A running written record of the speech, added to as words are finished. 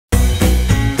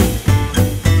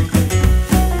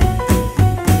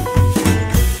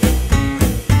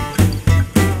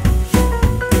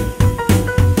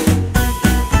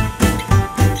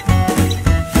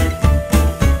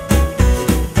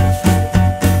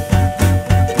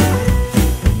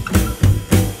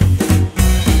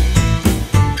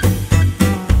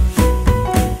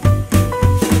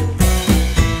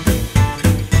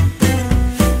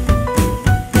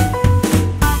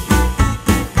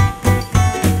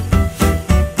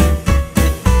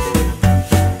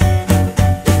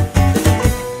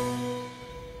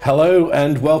Hello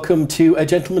and welcome to A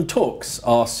Gentleman Talks,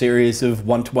 our series of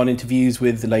one-to-one interviews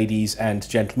with ladies and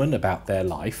gentlemen about their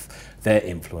life, their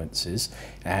influences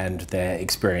and their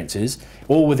experiences,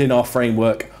 all within our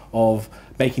framework of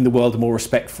making the world a more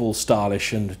respectful,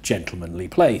 stylish and gentlemanly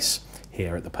place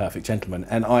here at The Perfect Gentleman.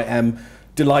 And I am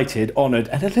delighted, honoured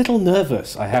and a little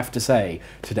nervous, I have to say,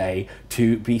 today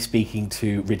to be speaking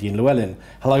to Rhidian Llewellyn.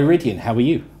 Hello Rhidian, how are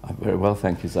you? I'm very well,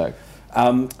 thank you, Zach.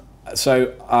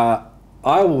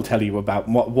 I will tell you about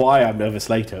why I'm nervous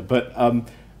later, but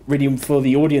Rhidian, for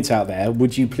the audience out there,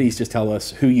 would you please just tell us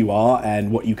who you are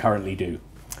and what you currently do?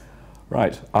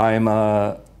 Right, I'm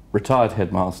a retired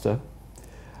headmaster,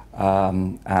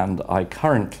 and I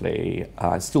currently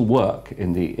still work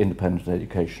in the independent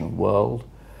educational world,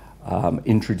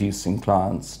 introducing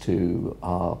clients to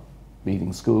our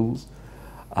leading schools,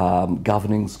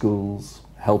 governing schools,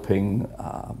 helping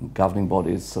governing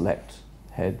bodies select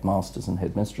headmasters and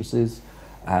headmistresses,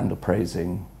 and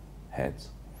appraising heads.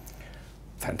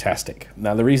 Fantastic.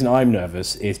 Now the reason I'm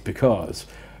nervous is because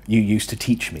you used to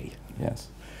teach me. Yes.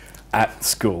 At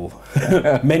school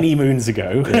many moons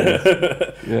ago.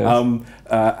 Yes. Yes.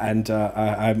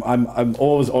 I'm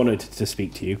always honoured to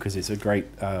speak to you because it's a great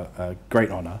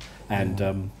honour,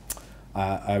 and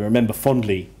I remember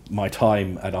fondly my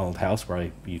time at Arnold House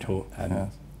where you taught,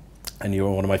 and you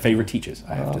were one of my favourite teachers,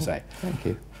 I have to say. Thank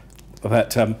you.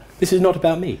 But this is not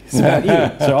about me, it's about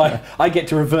you. So I get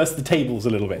to reverse the tables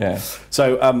a little bit. Yeah.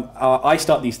 So I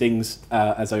start these things,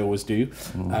 as I always do,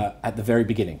 at the very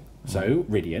beginning. So,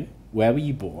 Rhidian, where were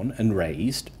you born and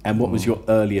raised, and what was your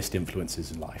earliest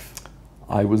influences in life?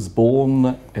 I was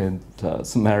born in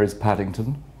St Mary's,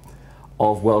 Paddington,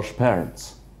 of Welsh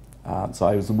parents. So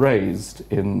I was raised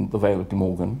in the Vale of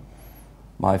Glamorgan.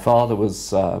 My father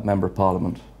was Member of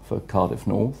Parliament for Cardiff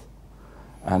North.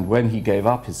 And when he gave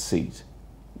up his seat,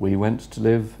 we went to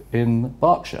live in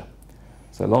Berkshire.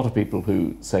 So a lot of people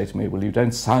who say to me, well, you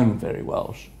don't sound very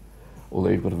Welsh, although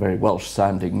you've got a very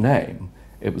Welsh-sounding name,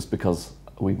 it was because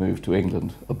we moved to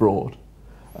England abroad.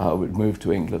 We moved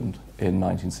to England in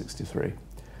 1963.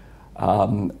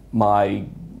 My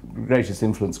greatest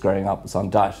influence growing up was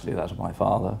undoubtedly that of my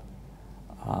father.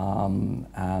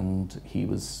 And he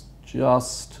was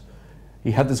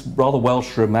he had this rather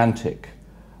Welsh romantic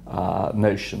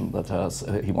notion that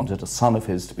he wanted a son of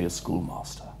his to be a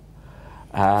schoolmaster,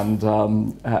 and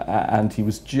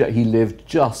he lived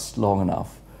just long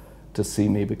enough to see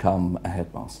me become a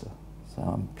headmaster. So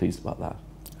I'm pleased about that.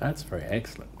 That's very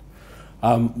excellent.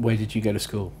 Where did you go to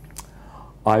school?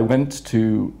 I went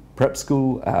to prep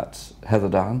school at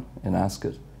Heatherdown in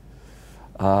Ascot,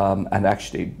 and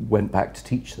actually went back to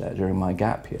teach there during my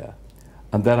gap year,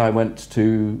 and then I went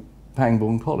to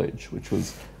Pangbourne College, which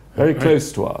was very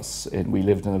close to us. We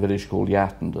lived in a village called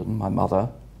Yattendon. My mother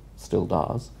still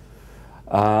does.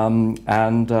 Although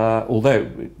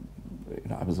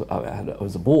I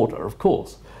was a boarder, of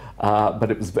course, but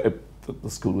the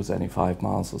school was only 5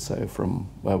 miles or so from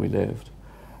where we lived.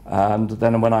 And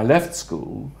then when I left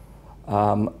school,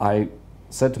 I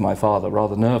said to my father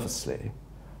rather nervously,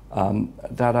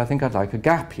 Dad, I think I'd like a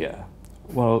gap year.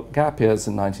 Well, gap years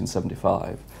in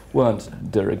 1975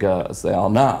 weren't de rigueur as they are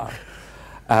now.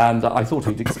 And I thought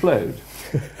he'd explode.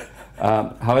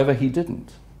 However, he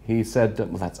didn't. He said,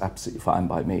 well, that's absolutely fine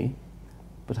by me,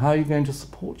 but how are you going to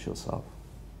support yourself?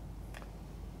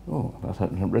 Oh, that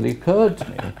hadn't really occurred to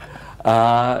me.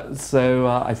 So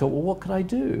I thought, well, what could I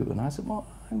do? And I said, well,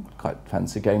 I quite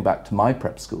fancy going back to my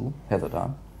prep school,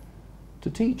 Heatherdown, to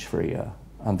teach for a year.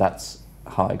 And that's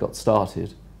how I got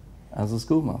started as a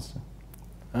schoolmaster.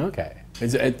 Okay.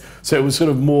 So it was sort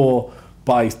of more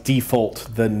by default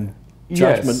than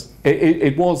judgment? Yes,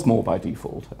 it was more by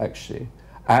default, actually.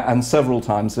 And several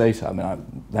times later,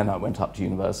 then I went up to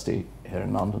university here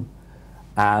in London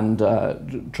and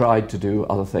tried to do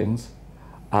other things.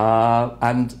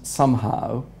 And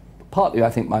somehow, partly I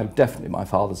think definitely my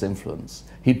father's influence,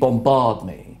 he'd bombard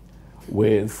me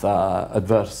with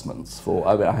advertisements for,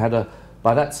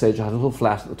 by that stage I had a little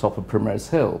flat at the top of Primrose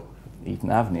Hill, Eaton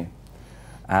Avenue.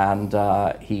 And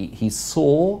he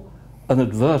saw an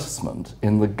advertisement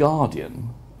in The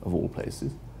Guardian, of all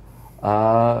places,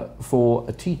 for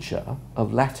a teacher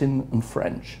of Latin and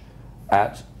French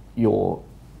at your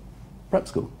prep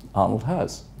school, Arnold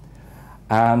House.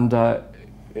 And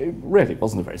it really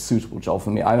wasn't a very suitable job for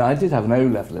me. I did have an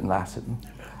O-level in Latin,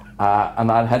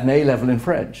 and I had an A-level in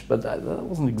French, but that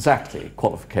wasn't exactly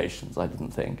qualifications, I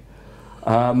didn't think.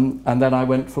 And then I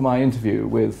went for my interview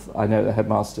with, I know the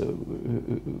headmaster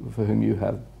for whom you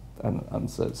have, and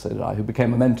so did I, who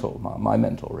became a mentor, my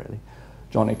mentor really,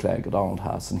 Johnny Clegg at Arnold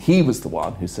House, and he was the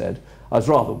one who said, I was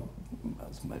rather,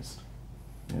 as most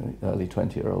early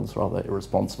 20-year-olds, rather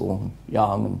irresponsible and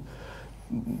young and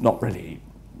not really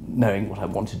knowing what I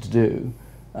wanted to do.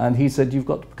 And he said, you've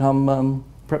got to become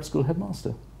prep school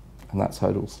headmaster. And that's how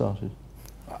it all started.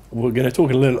 We're going to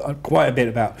talk quite a bit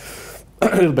about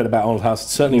a little bit about Old House,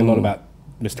 certainly a lot about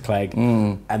Mr. Clegg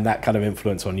and that kind of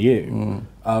influence on you.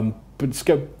 But let's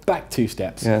go back 2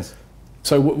 steps. Yes.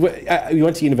 So you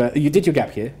went to university, you did your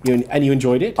gap year, and you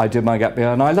enjoyed it? I did my gap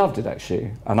year and I loved it,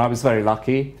 actually. And I was very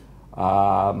lucky. It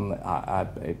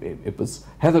was,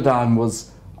 Heatherdown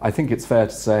was, I think it's fair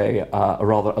to say, a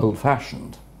rather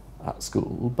old-fashioned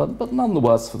school, but none the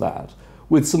worse for that,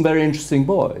 with some very interesting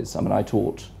boys. I mean, I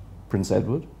taught Prince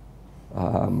Edward,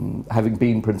 having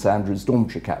been Prince Andrew's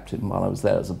dormitory captain while I was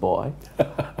there as a boy,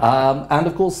 and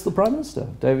of course the Prime Minister,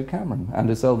 David Cameron, and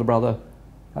his elder brother,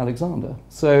 Alexander.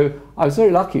 So I was very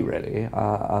lucky, really,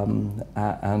 and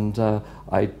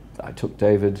I took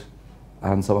David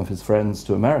and some of his friends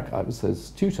to America. I was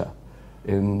his tutor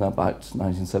in about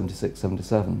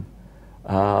 1976-77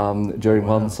 during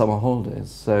one summer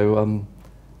holidays. So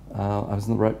I was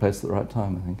in the right place at the right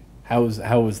time, I think. How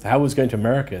was going to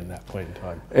America in that point in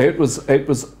time? It was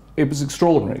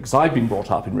extraordinary, because I'd been brought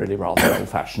up in really rather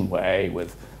old-fashioned way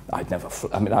with, I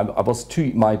was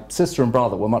my sister and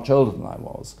brother were much older than I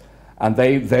was, and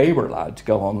they were allowed to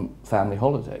go on family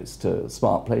holidays to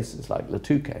smart places like Le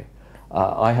Touquet.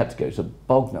 I had to go to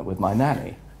Bognor with my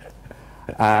nanny.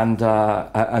 And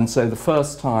so the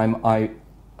first time I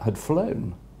had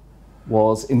flown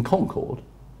was in Concorde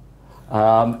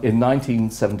in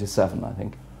 1977, I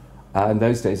think. In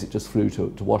those days, it just flew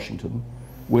to Washington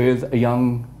with a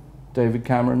young David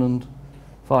Cameron and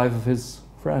 5 of his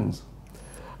friends.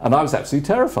 And I was absolutely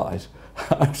terrified.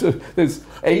 This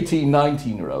 18,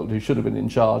 19-year-old who should have been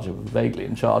vaguely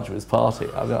in charge of his party.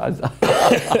 There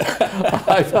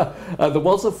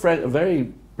was a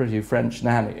very pretty French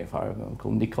nanny, if I remember,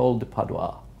 called Nicole de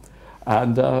Padois.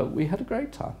 And we had a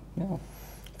great time, yeah.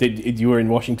 You were in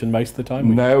Washington most of the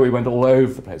time? No, we went all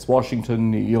over the place.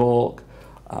 Washington, New York,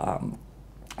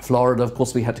 Florida. Of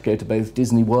course, we had to go to both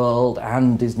Disney World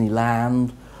and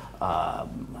Disneyland,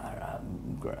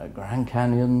 Grand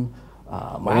Canyon.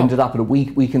 I ended up at a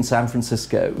week in San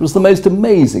Francisco. It was the most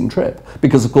amazing trip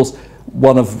because, of course,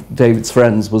 one of David's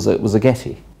friends was a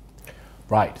Getty.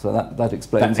 Right. So that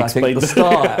explains, I think, the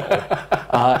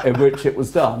style in which it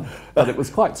was done. But it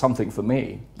was quite something for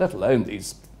me, let alone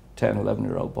these 10,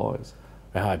 11-year-old boys.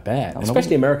 I bet.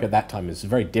 Especially America at that time. It was a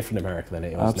very different America than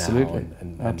it was now.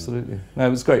 Absolutely. No, it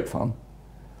was great fun.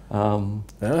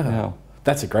 Yeah.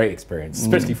 That's a great experience,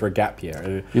 especially for a gap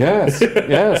year. Yes,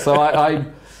 yeah. So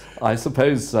I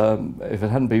suppose if it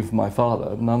hadn't been for my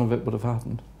father, none of it would have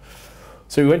happened.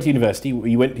 So you went to university.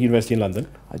 You went to university in London.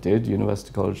 I did,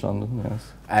 University College London.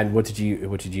 Yes. And what did you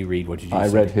read? What did you study?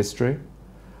 I read history.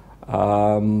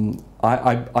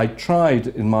 I tried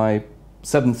in my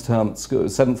 7th term at school,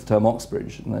 7th term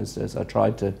Oxbridge in those days. I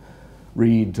tried to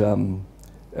read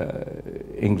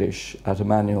English at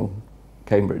Emmanuel,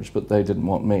 Cambridge, but they didn't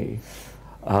want me.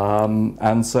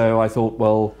 And so I thought,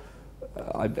 well,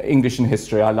 English and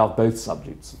history, I love both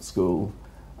subjects at school,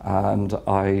 and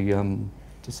I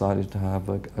decided to have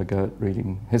a go at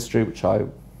reading history, which I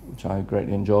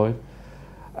greatly enjoyed.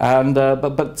 And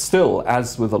but still,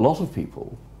 as with a lot of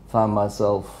people, found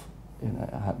myself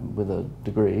with a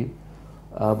degree,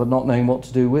 but not knowing what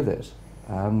to do with it.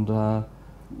 And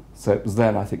so it was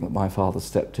then, I think, that my father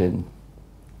stepped in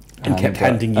and kept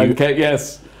handing you. Okay,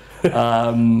 yes.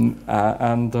 And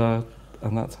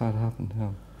that's how it happened. Yeah.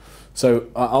 So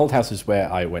Old House is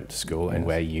where I went to school, and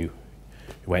where you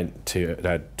went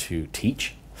to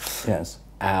teach. Yes.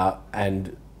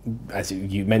 And as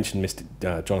you mentioned, Mr.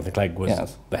 Jonathan Clegg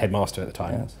was the headmaster at the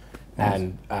time. Yes.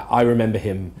 And I remember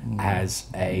him as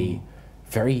a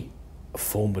very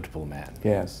formidable man.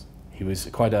 Yes. He was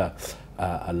quite a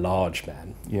large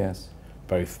man. Yes.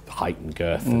 Both height and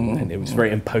girth, and it was a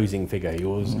very imposing figure. He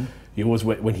always,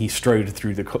 when he strode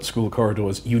through the school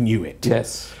corridors, you knew it.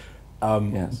 Yes.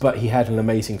 Yes. But he had an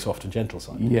amazing soft and gentle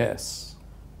side. Yes.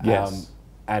 Yes.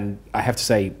 And I have to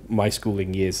say, my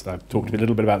schooling years, I've talked a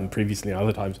little bit about them previously and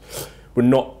other times, were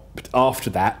not after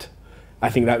that. I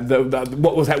think that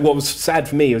what was sad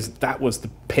for me was that was the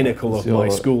pinnacle of my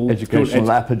school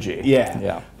educational apogee.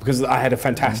 Yeah, because I had a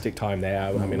fantastic time there.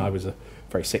 I mean, I was a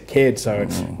very sick kid, so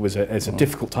it was a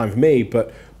difficult time for me.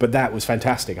 But that was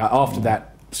fantastic. After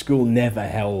that, school never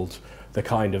held the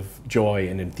kind of joy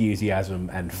and enthusiasm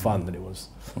and fun that it was.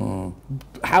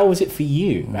 How was it for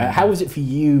you? How was it for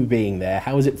you being there?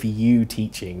 How was it for you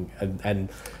teaching?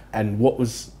 And what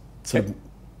was sort of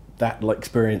that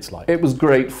experience like? It was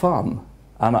great fun.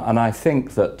 And I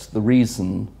think that the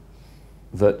reason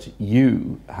that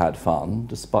you had fun,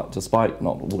 despite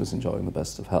not always enjoying the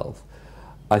best of health.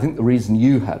 I think the reason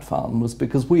you had fun was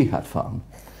because we had fun.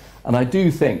 And I do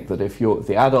think that if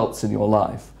the adults in your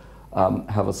life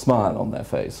have a smile on their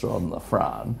face rather than a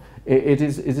frown, it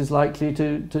is likely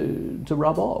to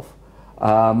rub off.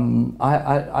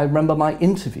 I remember my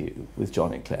interview with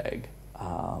Johnny Clegg.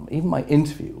 Even my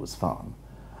interview was fun.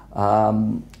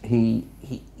 He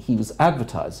was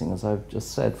advertising, as I've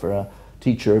just said, for a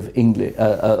teacher of English,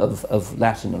 of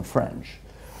Latin and French,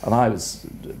 and I was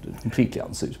completely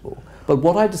unsuitable. But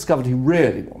what I discovered he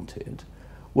really wanted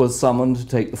was someone to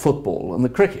take the football and the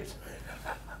cricket.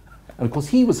 And of course,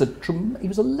 he was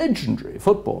a legendary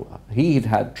footballer. He'd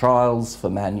had trials for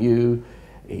Man U.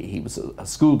 He was a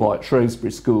schoolboy at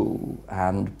Shrewsbury School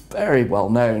and very well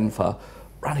known for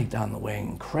running down the wing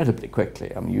incredibly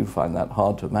quickly. I mean, you find that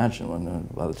hard to imagine when,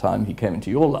 by the time he came into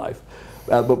your life.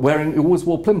 But he always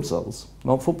wore plimsolls,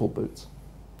 not football boots,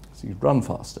 so he'd run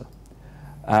faster.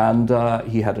 And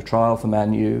he had a trial for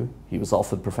Man U. He was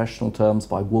offered professional terms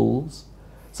by Wolves.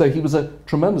 So he was a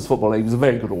tremendous footballer. He was a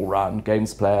very good all-round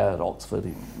games player at Oxford.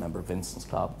 He was a member of Vincent's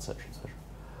Club, etc., etc.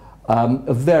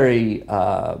 A very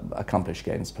accomplished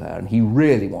games player, and he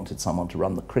really wanted someone to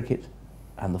run the cricket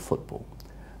and the football.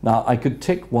 Now, I could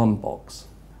tick one box.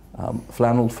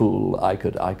 Flannel fool, I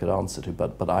could answer to,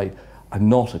 but I'm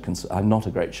not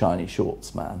a great shiny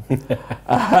shorts man.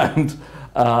 and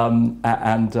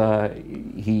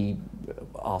he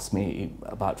asked me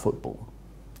about football.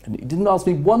 And he didn't ask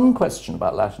me one question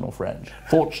about Latin or French,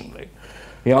 fortunately.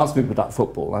 He asked me about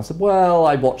football, and I said, well,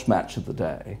 I watched Match of the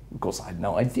Day. Of course, I had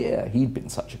no idea he'd been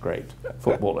such a great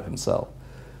footballer himself.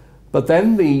 But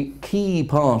then the key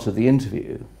part of the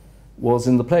interview was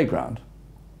in the playground,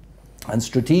 and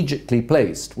strategically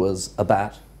placed was a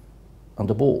bat and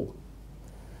a ball.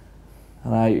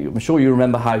 And I'm sure you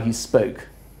remember how he spoke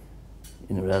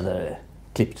in a rather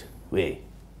clipped way.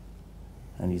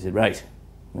 And he said, right.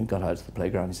 We got out to the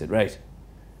playground, he said, right,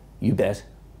 you bet,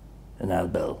 and I'll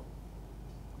bowl.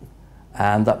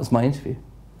 And that was my interview.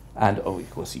 And, of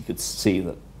course, you could see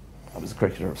that I was a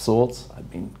cricketer of sorts.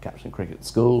 I'd been captain of cricket at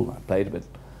school, I played a bit,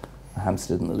 I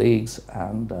Hampstead in the leagues,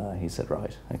 and he said,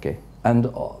 right, okay.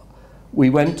 And we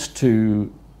went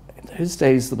to, in those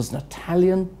days, there was an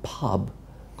Italian pub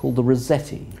called the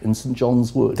Rossetti in St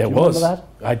John's Wood. There was. That?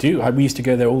 I do. We used to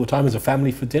go there all the time as a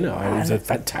family for dinner. It was a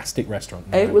fantastic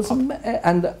restaurant. It was,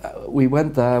 and we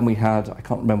went there and we had, I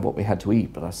can't remember what we had to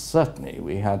eat, but certainly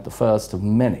we had the first of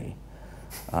many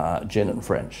gin and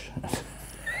French.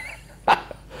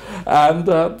 And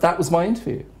that was my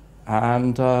interview.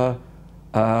 And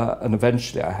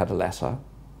eventually I had a letter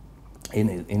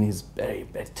in his very,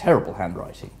 very terrible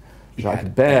handwriting, which I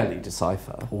could barely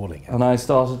decipher. Appalling. And I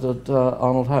started at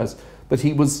Arnold House. But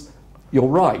he was, you're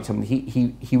right, I mean,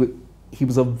 he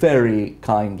was a very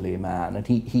kindly man, and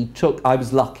he took, I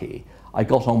was lucky, I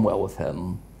got on well with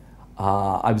him.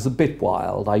 I was a bit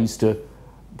wild. I used to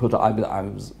put, I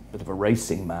was a bit of a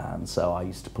racing man, so I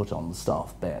used to put on the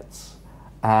staff bets.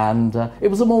 And it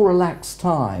was a more relaxed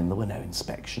time. There were no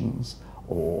inspections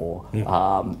or, you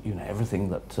know, everything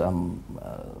that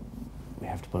we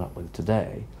have to put up with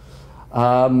today.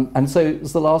 And so it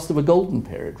was the last of a golden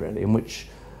period, really, in which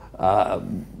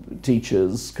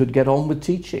teachers could get on with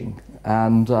teaching.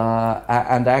 And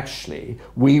actually,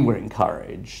 we were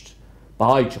encouraged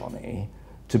by Johnny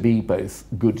to be both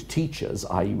good teachers,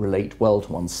 i.e. relate well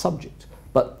to one's subject,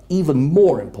 but even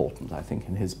more important, I think,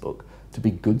 in his book, to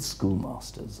be good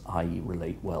schoolmasters, i.e.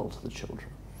 relate well to the children.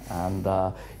 And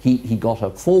he got a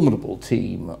formidable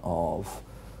team of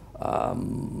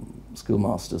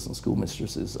schoolmasters and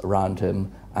schoolmistresses around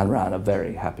him and ran a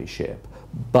very happy ship.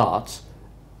 But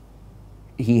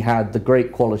he had the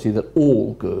great quality that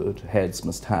all good heads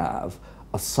must have,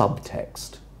 a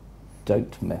subtext,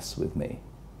 don't mess with me.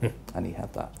 And he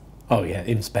had that. Oh yeah,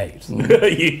 in spades.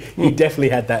 he definitely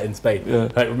had that in spades. Yeah.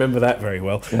 I remember that very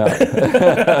well.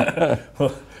 Yeah.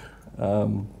 Well,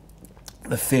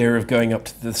 the fear of going up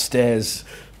to the stairs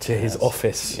to his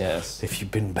office if you've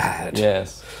been bad.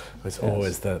 Yes. Was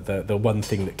always the one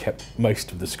thing that kept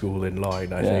most of the school in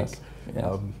line, I think.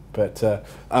 Yes.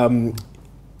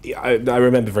 I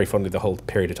remember very fondly the whole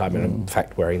period of time, and in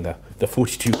fact wearing the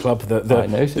 42 Club,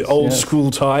 the old school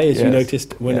tie, as you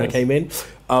noticed when I came in,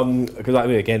 because I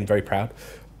mean, again, very proud.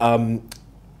 So,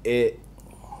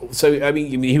 I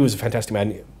mean, he was a fantastic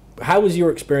man. How was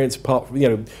your experience apart from, you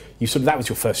know, that was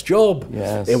your first job?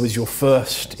 Yes. It was your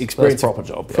first experience. First proper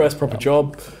job. First proper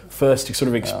job, first sort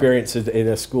of experience in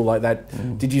a school like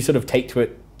that. Did you sort of take to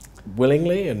it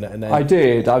willingly? And then I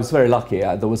did. I was very lucky.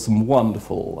 There was some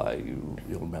wonderful,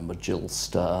 you'll remember Jill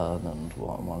Stern and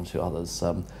one or two others.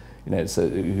 you know, so,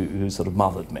 who sort of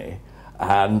mothered me,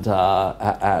 and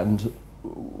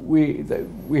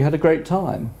we had a great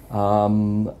time.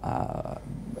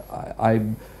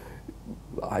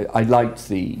 I liked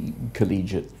the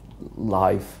collegiate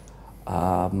life,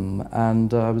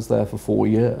 and I was there for 4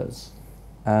 years,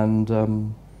 and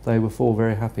they were 4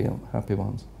 very happy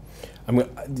ones.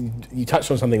 You touched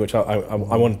on something which I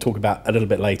want to talk about a little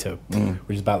bit later,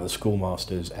 which is about the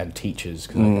schoolmasters and teachers,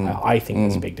 because I think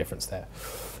there's a big difference there.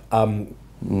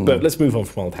 But let's move on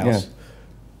from Arnold House. Yeah.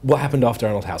 What happened after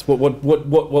Arnold House?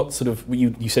 What sort of,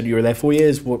 you said you were there 4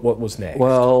 years, what was next?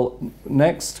 Well,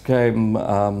 next came,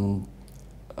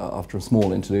 after a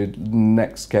small interlude,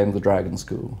 next came the Dragon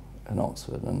School in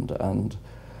Oxford, and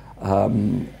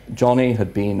Johnny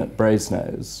had been at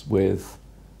Brasenose with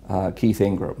Keith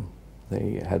Ingram,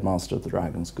 the headmaster of the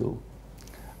Dragon School.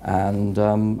 And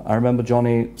I remember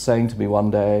Johnny saying to me one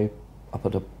day, up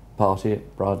at a party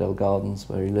at Bradale Gardens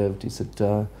where he lived, he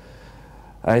said,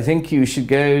 I think you should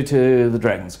go to the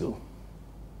Dragon School,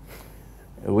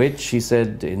 which, he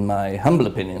said, in my humble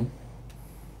opinion,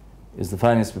 is the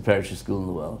finest preparatory school in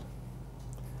the world.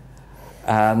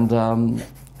 And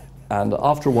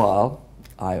after a while,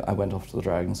 I went off to the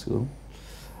Dragon School,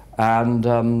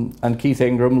 and Keith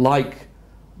Ingram,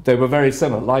 they were very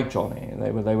similar, like Johnny. They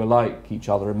were like each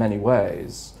other in many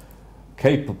ways,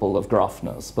 capable of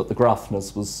gruffness, but the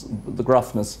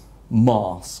gruffness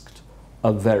masked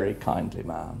a very kindly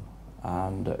man,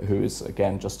 and who is,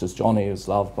 again, just as Johnny is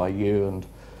loved by you and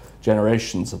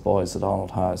generations of boys at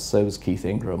Arnold House, so was Keith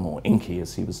Ingram, or Inky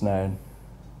as he was known,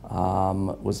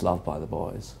 was loved by the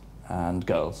boys and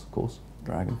girls, of course,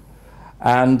 Dragon.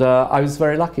 And I was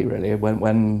very lucky, really,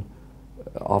 when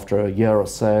after a year or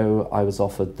so, I was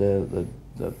offered a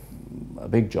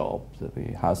big job to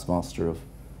be housemaster of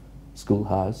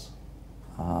Schoolhouse.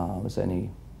 I was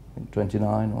only, I think,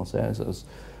 29 or so, so I was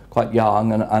quite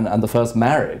young, and the first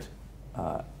married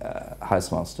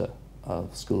housemaster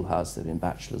of Schoolhouse. They'd been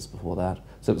bachelors before that,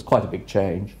 so it was quite a big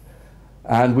change.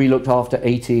 And we looked after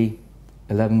 80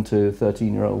 11 to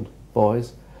 13-year-old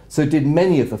boys, so did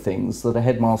many of the things that a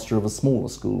headmaster of a smaller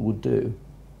school would do.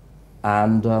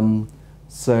 And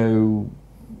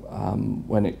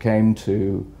when it came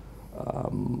to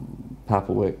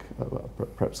Papplewick,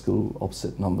 prep school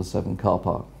opposite number 7 car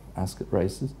park, Ascot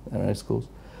race course,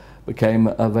 became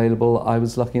available, I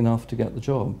was lucky enough to get the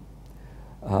job.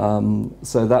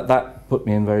 So that put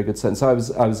me in very good sense. So I was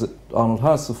at Arnold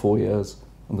House for 4 years,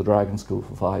 and the Dragon School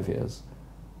for 5 years,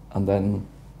 and then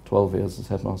 12 years as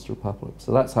headmaster of Papplewick.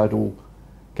 So that's how it all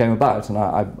came about, and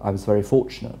I was very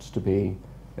fortunate to be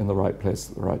in the right place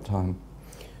at the right time.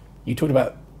 You talked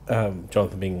about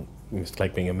Jonathan being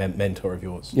a mentor of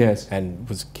yours. Yes. And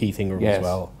was Keith Ingram yes, as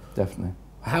well. Definitely.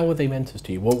 How were they mentors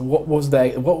to you? What was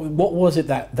it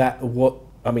I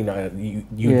mean,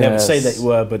 you yes. never say that you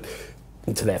were, but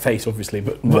to their face, obviously.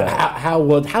 But no.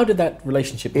 how did that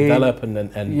relationship develop?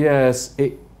 And yes,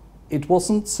 it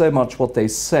wasn't so much what they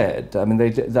said. I mean,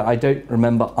 I don't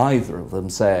remember either of them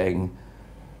saying,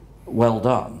 "Well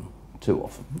done," too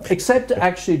often. Except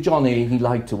actually, Johnny, he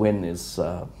liked to win his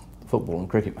football and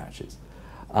cricket matches.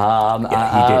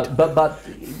 Yeah, he did. But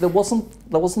there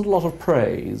wasn't a lot of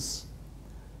praise.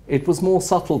 It was more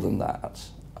subtle than that.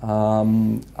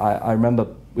 I remember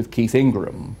with Keith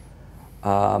Ingram,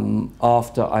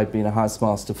 after I'd been a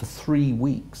housemaster for 3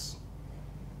 weeks,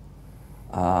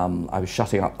 I was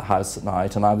shutting up the house at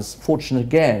night, and I was fortunate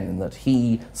again in that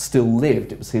he still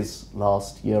lived. It was his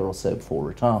last year or so before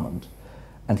retirement,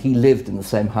 and he lived in the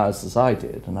same house as I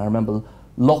did. And I remember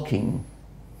locking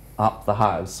up the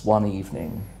house one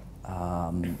evening,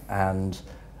 and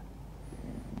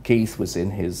Keith was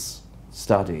in his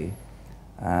study,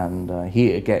 and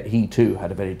he too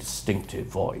had a very distinctive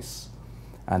voice,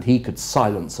 and he could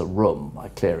silence a room by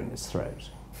clearing his throat,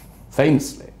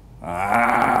 famously.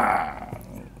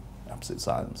 Absolute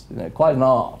silence, quite an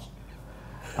art.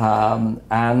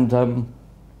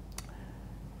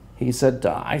 He said,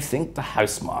 "I think the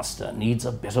housemaster needs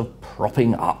a bit of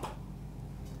propping up,"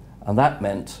 and that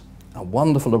meant a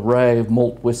wonderful array of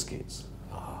malt whiskies.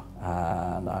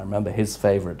 And I remember his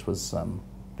favourite was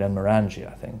Glenmorangie,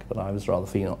 I think, but I was rather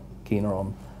keener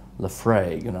on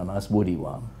Lafray, a nice woody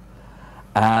one.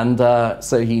 And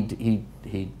so he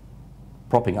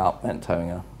propping up meant having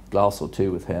a glass or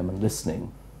two with him and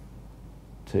listening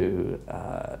to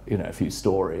a few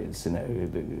stories,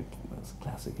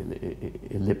 classic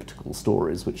elliptical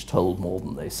stories which told more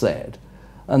than they said.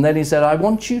 And then he said, "I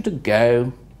want you to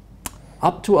go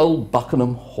up to old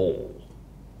Buckenham Hall,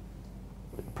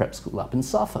 prep school up in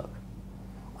Suffolk.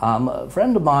 A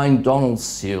friend of mine, Donald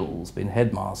Sewell's been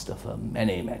headmaster for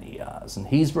many, many years, and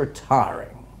he's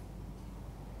retiring.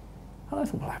 And I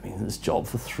thought, well, I'm in this job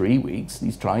for 3 weeks, and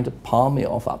he's trying to palm me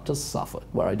off up to Suffolk,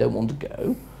 where I don't want to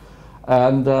go.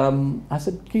 And I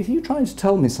said, Keith, are you trying to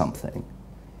tell me something?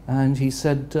 And he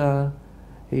said, no,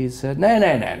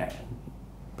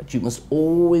 but you must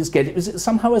always get it. Was it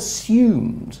somehow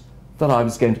assumed that I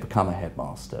was going to become a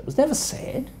headmaster? It was never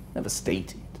said, never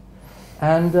stated.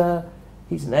 And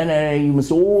he said, no, you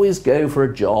must always go for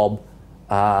a job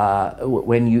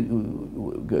when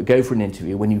you go for an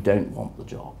interview when you don't want the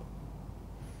job.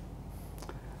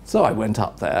 So I went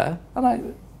up there,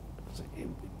 and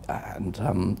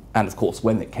of course,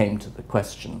 when it came to the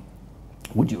question,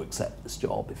 would you accept this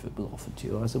job if it was offered to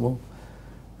you? I said, well,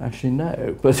 actually,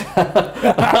 no. But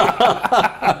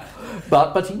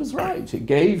but he was right. It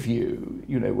gave you,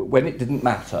 when it didn't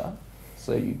matter.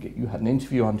 So you had an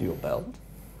interview under your belt,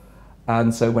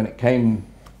 and so when it came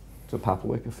to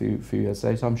Papplewick a few years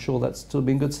later, I'm sure that's still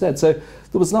been good stead. So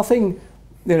there was nothing.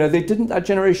 That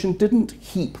generation didn't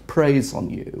heap praise on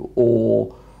you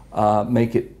or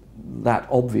make it that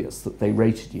obvious that they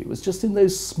rated you. It was just in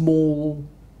those small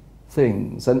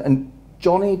things. And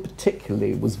Johnny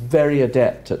particularly was very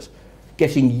adept at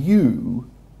getting you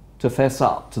to fess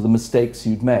up to the mistakes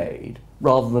you'd made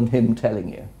rather than him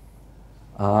telling you.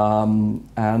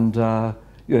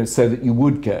 So that you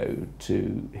would go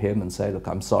to him and say, look,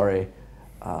 I'm sorry,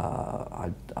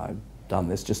 I've done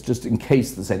this, just in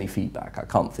case there's any feedback. I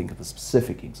can't think of a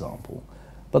specific example.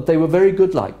 But they were very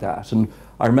good like that. And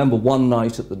I remember one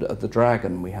night at the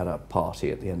Dragon, we had a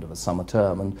party at the end of a summer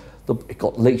term, and it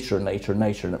got later and later and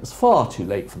later, and it was far too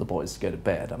late for the boys to go to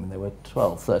bed. I mean, they were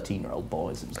 12, 13-year-old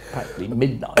boys. It was practically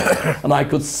midnight. And I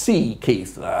could see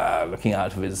Keith looking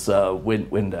out of his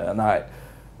window.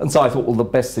 And so I thought, well, the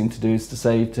best thing to do is to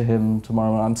say to him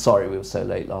tomorrow, I'm sorry we were so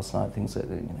late last night, things like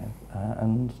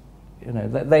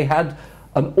that, they had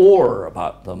an aura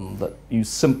about them that you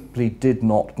simply did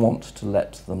not want to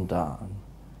let them down.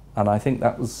 And I think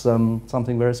that was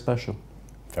something very special.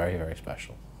 Very, very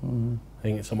special. Mm. I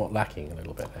think it's somewhat lacking a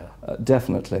little bit now.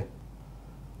 Definitely.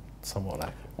 Somewhat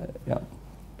lacking. Yeah.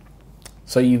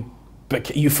 So you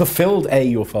fulfilled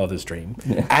your father's dream,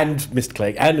 yeah, and Mr.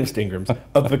 Clegg and Mr. Ingram's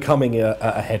of becoming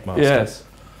a headmaster. Yes,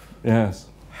 yes.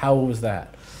 How was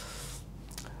that?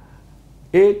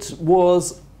 It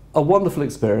was a wonderful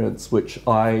experience which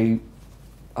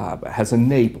has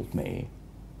enabled me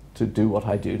to do what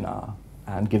I do now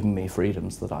and given me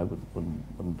freedoms that I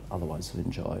wouldn't otherwise have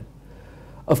enjoyed.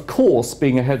 Of course,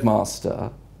 being a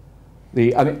headmaster,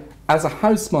 as a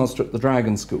housemaster at the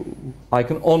Dragon School, I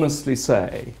can honestly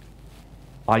say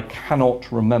I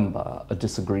cannot remember a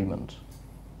disagreement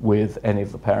with any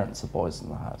of the parents of boys in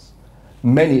the house,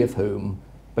 many of whom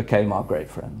became our great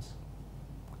friends.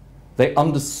 They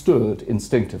understood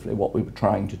instinctively what we were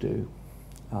trying to do,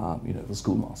 the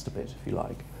schoolmaster bit, if you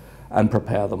like, and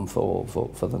prepare them for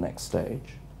the next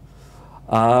stage.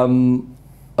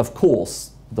 Of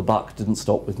course, the buck didn't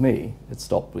stop with me. It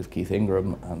stopped with Keith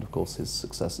Ingram and, of course, his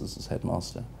successors as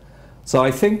headmaster. So I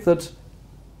think that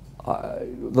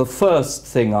the first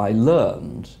thing I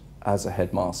learned as a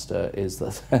headmaster is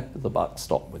that the buck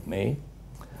stopped with me,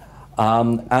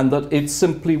 and that it's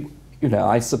simply,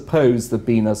 I suppose there'd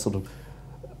been a sort of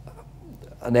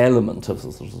an element of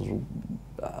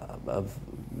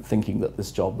thinking that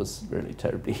this job was really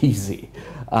terribly easy,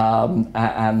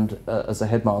 and as a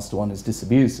headmaster one is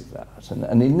disabused of that,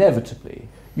 and inevitably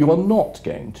you are not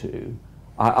going to.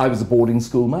 I was a boarding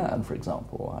school man, for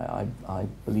example. I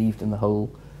believed in the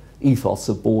whole ethos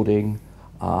of boarding.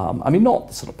 Not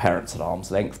the sort of parents at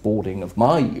arm's length boarding of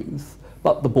my youth,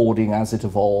 but the boarding as it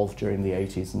evolved during the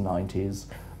 80s and 90s,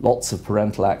 lots of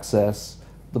parental access,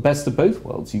 the best of both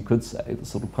worlds, you could say, the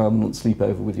sort of permanent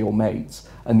sleepover with your mates,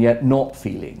 and yet not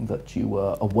feeling that you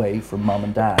were away from mum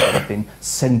and dad and been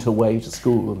sent away to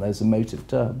school in those emotive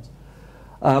terms.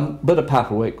 But at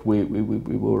Papplewick, we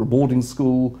were a boarding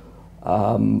school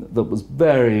that was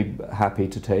very happy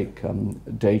to take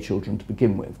day children to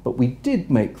begin with, but we did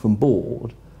make them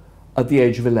board at the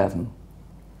age of 11.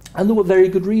 And there were very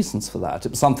good reasons for that. It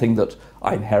was something that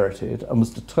I inherited and was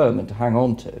determined to hang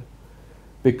on to,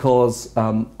 because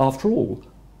after all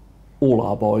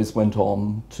our boys went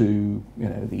on to,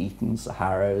 the Eatons, the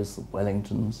Harrows, the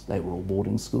Wellingtons. They were all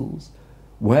boarding schools.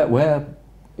 Where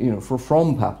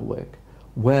from Papplewick,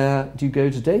 where do you go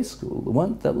to day school? There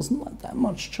wasn't that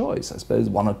much choice. I suppose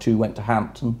one or two went to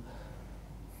Hampton,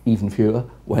 even fewer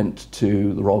went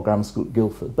to the Royal Grammar School at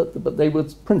Guildford. But they were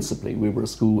principally, we were a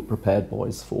school that prepared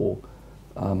boys for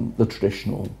the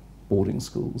traditional boarding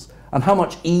schools. And how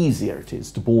much easier it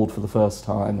is to board for the first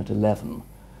time at 11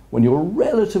 when you're a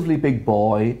relatively big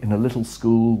boy in a little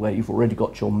school where you've already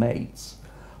got your mates,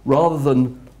 rather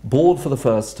than bored for the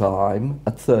first time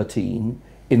at 13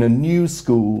 in a new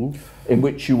school in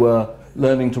which you were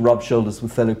learning to rub shoulders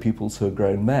with fellow pupils who are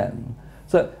grown men.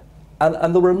 So,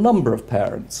 and there were a number of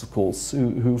parents, of course,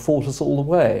 who fought us all the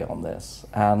way on this,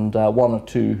 and one or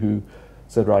two who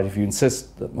said, right, if you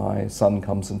insist that my son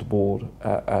comes into board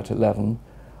at 11,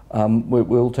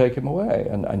 we'll take him away.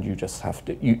 And you just have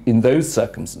to, in those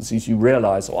circumstances, you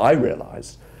realise, or I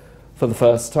realised for the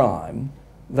first time,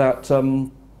 that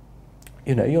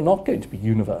you know, you're not going to be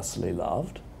universally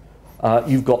loved.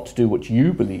 You've got to do what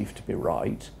you believe to be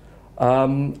right.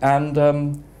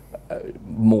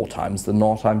 More times than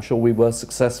not, I'm sure we were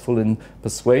successful in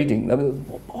persuading. I mean,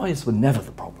 boys were never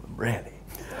the problem, really.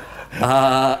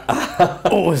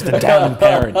 Always the damn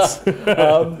parents.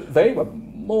 They were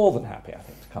more than happy, I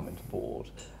think, to come into board.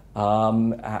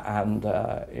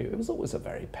 It was always a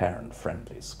very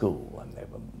parent-friendly school, and there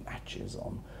were matches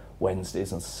on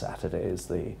Wednesdays and Saturdays,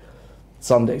 the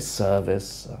Sunday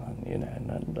service, you know,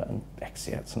 and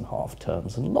exeats and half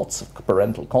terms, and lots of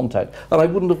parental contact. And I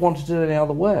wouldn't have wanted it any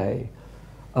other way.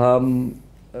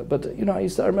 But you know, I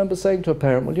remember saying to a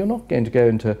parent, "Well, you're not going to go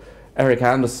into Eric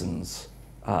Anderson's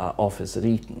office at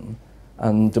Eton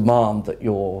and demand that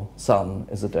your son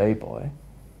is a day boy,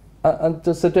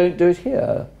 so don't do it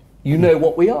here. You know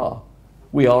what we are.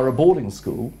 We are a boarding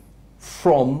school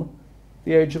from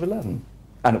the age of 11,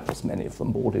 and of course, many of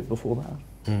them boarded before that."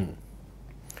 Mm.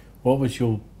 What was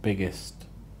your biggest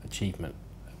achievement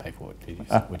at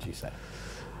Papplewick, would you say?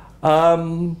 What are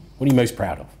you most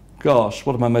proud of? Gosh,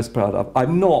 what am I most proud of? I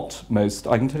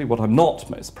can tell you what I'm not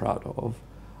most proud of.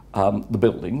 The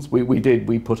buildings.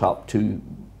 We put up 2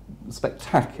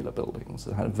 spectacular buildings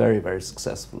that had a very, very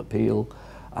successful appeal,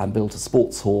 and built a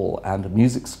sports hall and a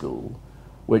music school,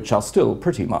 which are still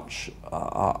pretty much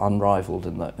unrivaled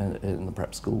in the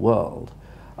prep school world.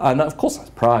 And of course I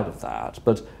was proud of that,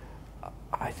 but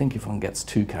I think if one gets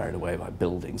too carried away by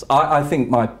buildings, I think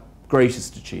my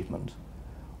greatest achievement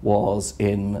was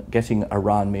in getting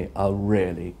around me a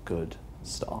really good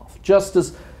staff. Just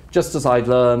as I'd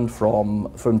learned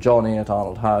from Johnny at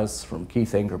Arnold House, from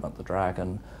Keith Ingram at the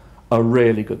Dragon, a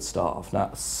really good staff.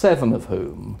 Now, 7 of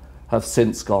whom have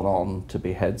since gone on to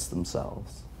be heads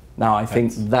themselves. Now, I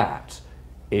think that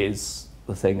is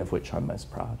the thing of which I'm most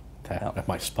proud. Yeah.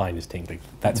 My spine is tingling.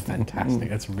 That's fantastic.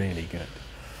 That's really good.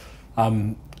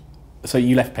 So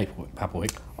you left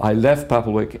Papplewick? I left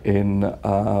Papplewick in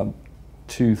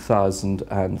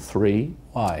 2003.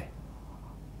 Why?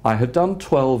 I had done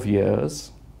 12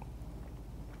 years.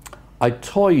 I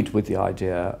toyed with the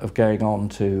idea of going on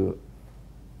to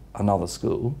another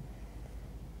school.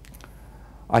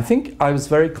 I think I was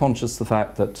very conscious of the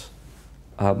fact that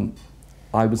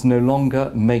I was no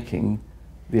longer making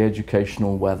the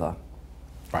educational weather.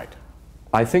 Right.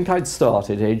 I think I'd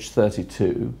started, age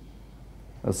 32,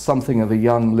 as something of a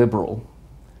young liberal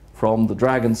from the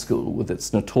Dragon School with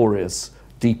its notorious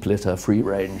deep litter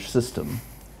free-range system,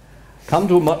 come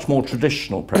to a much more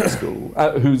traditional prep school,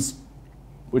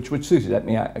 which suited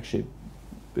me actually,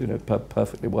 you know,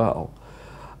 perfectly well.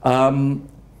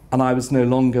 And I was no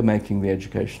longer making the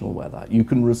educational weather. You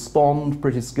can respond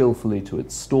pretty skillfully to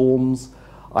its storms.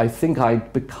 I think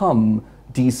I'd become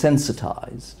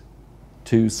desensitized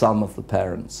to some of the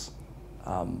parents'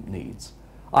 needs.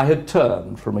 I had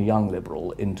turned from a young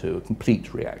liberal into a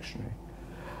complete reactionary.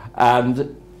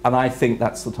 And I think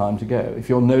that's the time to go. If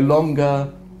you're no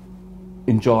longer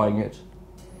enjoying it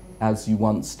as you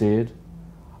once did,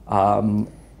 the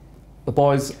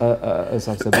boys, as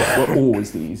I said, were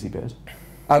always the easy bit.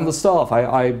 And the staff,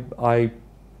 I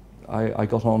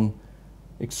got on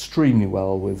extremely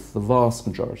well with the vast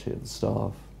majority of the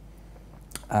staff.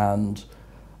 And,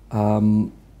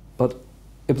 but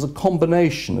it was a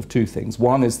combination of 2 things.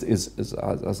 One is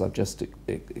as I've just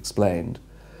explained.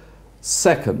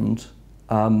 Second,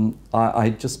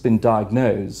 I'd just been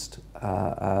diagnosed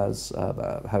as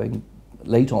having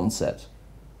late onset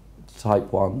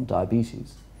type 1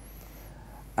 diabetes.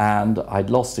 And I'd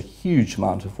lost a huge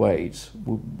amount of weight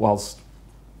whilst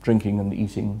drinking and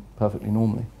eating perfectly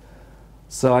normally.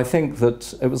 So I think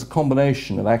that it was a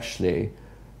combination of actually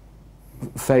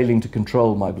failing to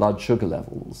control my blood sugar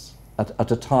levels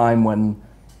at a time when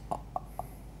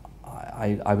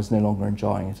I was no longer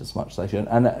enjoying it as much as I should.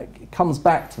 And it comes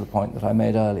back to the point that I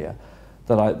made earlier,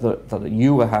 that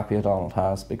you were happy at Arnold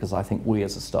House because I think we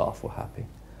as a staff were happy.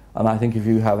 And I think if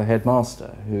you have a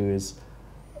headmaster who is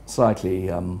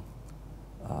slightly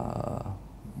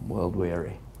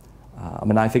world-weary, I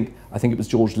mean, I think it was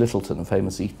George Littleton, a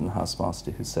famous Eton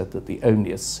housemaster, who said that the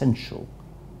only essential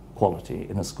quality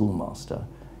in a schoolmaster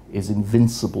is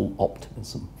invincible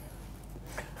optimism.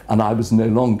 And I was no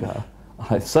longer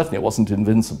I certainly wasn't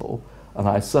invincible, and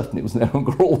I certainly was no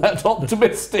longer all that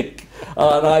optimistic.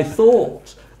 And I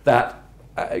thought that,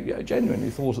 I genuinely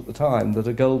thought at the time that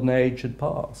a golden age had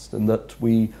passed, and that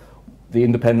the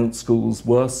independent schools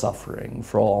were suffering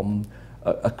from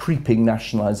a creeping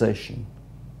nationalisation.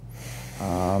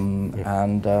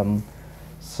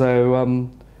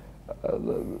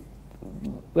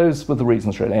 Those were the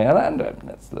reasons, really, and there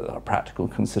are practical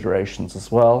considerations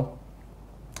as well.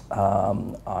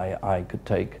 I could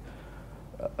take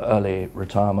early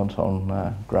retirement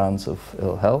on grounds of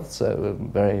ill health, so a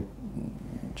very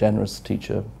generous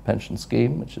teacher pension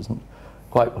scheme, which isn't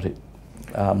quite what it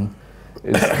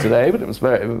is today, but it was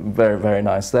very, very, very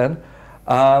nice then.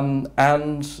 I'd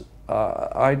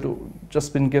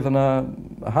just been given a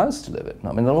house to live in.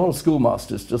 I mean, a lot of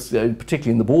schoolmasters, just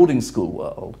particularly in the boarding school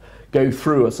world, go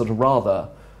through a sort of rather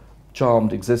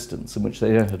charmed existence in which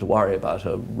they don't have to worry about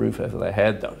a roof over their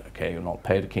head. Okay, you're not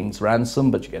paid a king's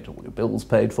ransom, but you get all your bills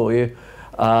paid for you.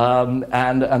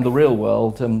 And the real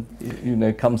world,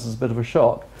 comes as a bit of a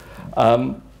shock.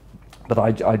 But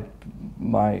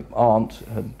my aunt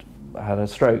had a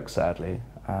stroke, sadly,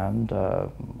 and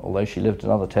although she lived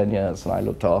another 10 years, and I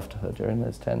looked after her during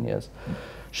those 10 years,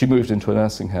 she moved into a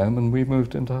nursing home, and we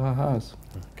moved into her house.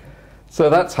 Okay. So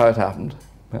that's how it happened.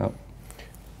 Yeah.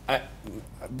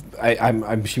 I'm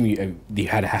assuming you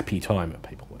had a happy time at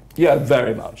Papplewick. Yeah,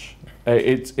 very much.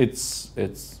 It's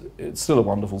still a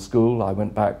wonderful school. I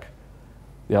went back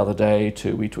the other day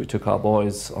we took our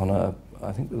boys on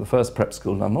I think the first prep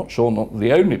school, and I'm not sure not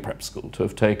the only prep school to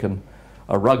have taken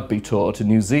a rugby tour to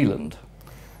New Zealand.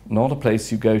 Not a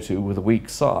place you go to with a weak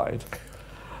side.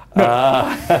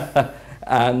 No.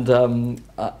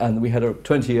 And we had a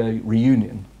 20-year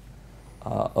reunion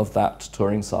of that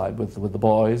touring side with the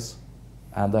boys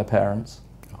and their parents.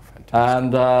 Oh, fantastic.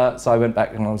 And so I went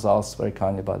back and I was asked very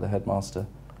kindly by the headmaster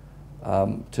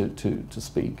to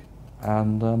speak.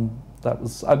 And that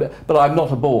was, but I'm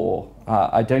not a bore.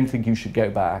 I don't think you should go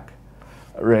back,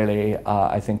 really.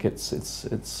 I think it's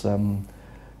I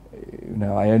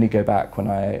only go back when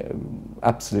I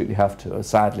absolutely have to.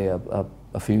 Sadly, a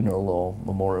funeral or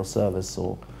memorial service,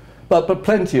 but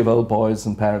plenty of old boys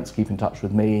and parents keep in touch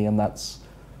with me, and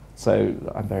so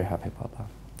I'm very happy about that.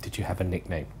 Did you have a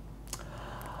nickname?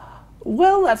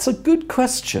 Well, that's a good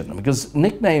question, because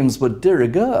nicknames were de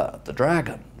rigueur, the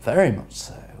dragon, very much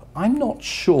so. I'm not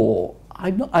sure.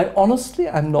 Honestly,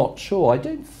 I'm not sure. I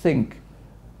don't think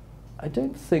I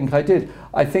did.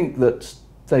 I think that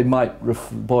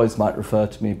boys might refer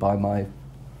to me by my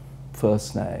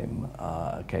first name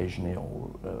occasionally, or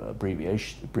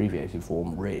abbreviated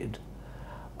form, Rhid.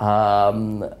 I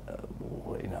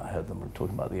heard them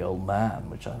talking about the old man,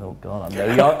 which I thought, God,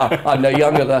 I'm no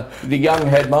younger than the young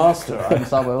headmaster. I'm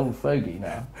some old fogey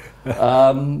now.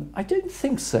 I don't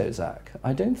think so, Zach.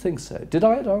 I don't think so. Did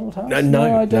I at Arnold House?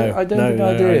 No, I don't think I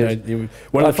did.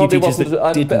 One of the few teachers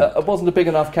that didn't. I wasn't a big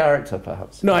enough character,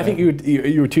 perhaps. No, I think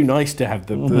you were too nice to have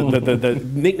them. The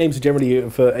nicknames are generally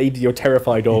for either you're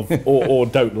terrified of or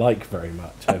don't like very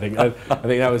much. I think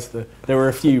that was there were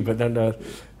a few, but then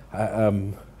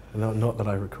not that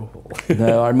I recall.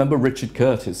 No, I remember Richard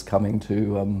Curtis coming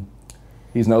to.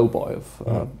 He's an old boy of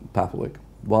Papplewick.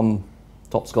 Won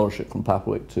top scholarship from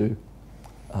Papplewick to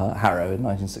Harrow in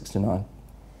 1969,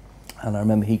 and I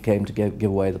remember he came to give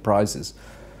away the prizes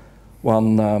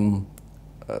one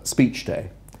speech day,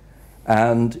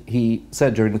 and he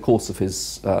said during the course of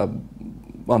his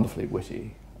wonderfully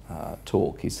witty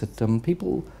talk, he said,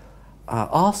 people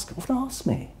often ask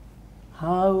me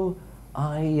how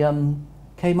I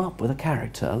came up with a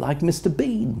character like Mr.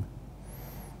 Bean.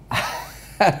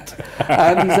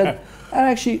 And he said,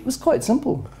 actually, it was quite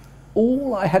simple.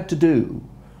 All I had to do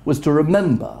was to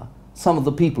remember some of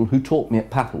the people who taught me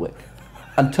at Papplewick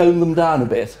and tone them down a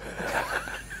bit.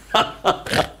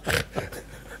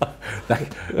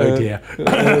 Oh dear.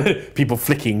 People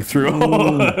flicking through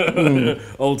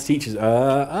old teachers.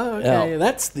 Okay,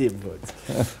 that's the influence.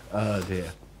 Oh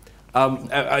dear.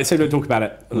 I said we'll talk about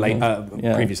it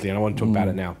previously, and I want to talk about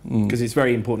it now, because it's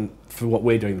very important for what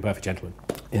we're doing, The Perfect Gentleman.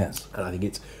 Yes. And I think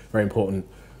it's very important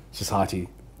society.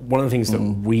 One of the things that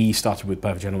we started with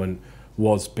Perfect Gentleman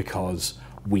was because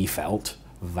we felt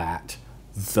that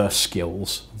the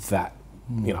skills that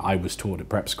I was taught at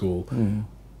prep school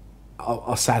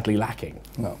are sadly lacking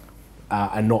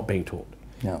and not being taught.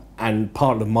 No. And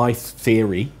part of my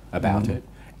theory about it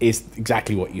is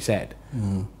exactly what you said.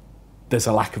 There's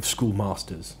a lack of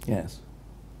schoolmasters. Yes.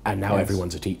 And now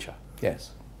everyone's a teacher.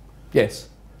 Yes. Yes.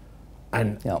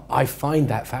 And I find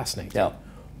that fascinating. Yeah.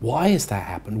 Why has that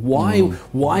happened? Why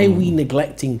are we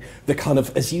neglecting the kind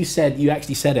of, as you said, you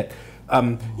actually said it,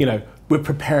 we're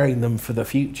preparing them for the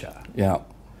future. Yeah.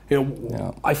 You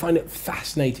know, I find it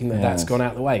fascinating that that's gone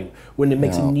out of the way. When it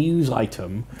makes a news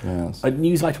item on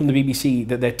the BBC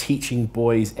that they're teaching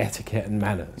boys etiquette and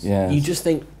manners, you just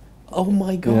think, oh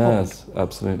my God. Yes,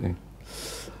 absolutely.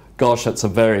 Gosh, that's a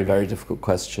very, very difficult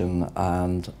question,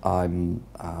 and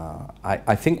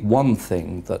I think one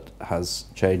thing that has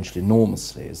changed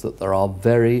enormously is that there are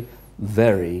very,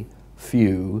 very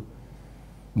few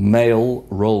male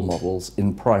role models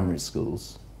in primary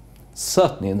schools,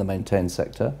 certainly in the maintained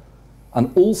sector,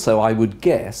 and also, I would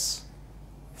guess,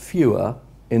 fewer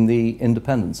in the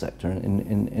independent sector,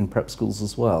 in prep schools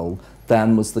as well,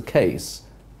 than was the case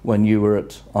when you were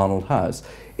at Arnold House.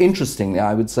 Interestingly,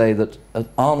 I would say that at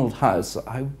Arnold House,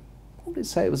 I would probably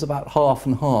say it was about half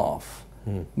and half,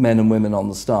 men and women on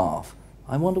the staff.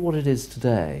 I wonder what it is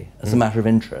today, as a matter of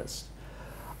interest.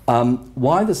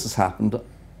 Why this has happened,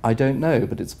 I don't know,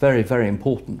 but it's very, very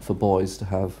important for boys to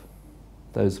have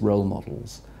those role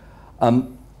models.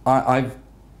 I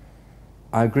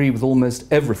agree with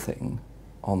almost everything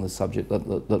on the subject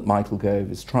that Michael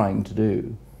Gove is trying to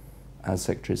do as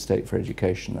Secretary of State for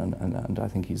Education, and I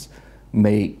think he's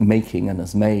making and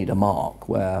has made a mark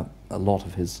where a lot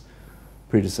of his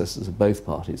predecessors of both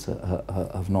parties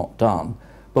have not done.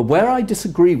 But where I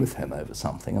disagree with him over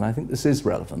something, and I think this is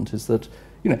relevant, is that,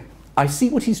 you know, I see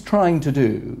what he's trying to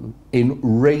do in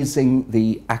raising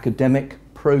the academic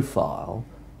profile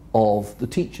of the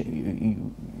teacher. You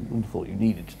wouldn't have thought you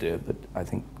needed to do it, but I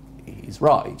think he's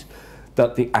right,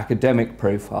 that the academic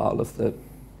profile of the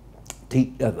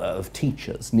of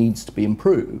teachers needs to be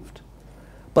improved.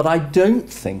 But I don't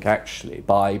think, actually,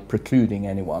 by precluding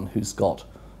anyone who's got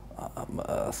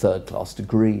a third-class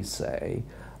degree, say,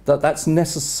 that that's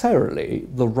necessarily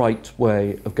the right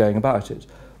way of going about it.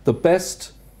 The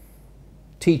best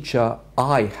teacher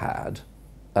I had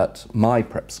at my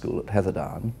prep school at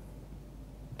Heatherdown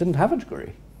didn't have a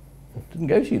degree, didn't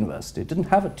go to university, didn't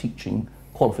have a teaching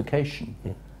qualification,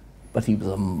 but he was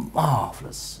a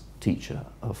marvellous teacher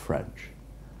of French.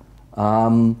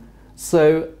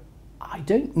 So I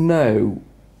don't know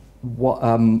what,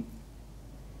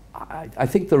 I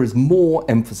think there is more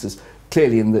emphasis,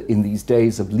 clearly in these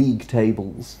days of league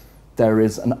tables, there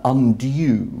is an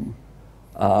undue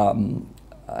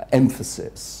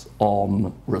emphasis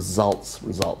on results,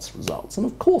 and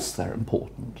of course they're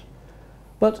important,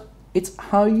 but it's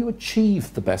how you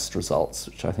achieve the best results,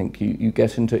 which I think you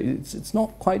get into. It's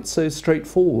not quite so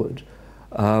straightforward.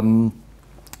 I'm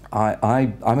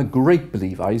a great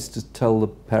believer. I used to tell the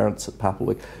parents at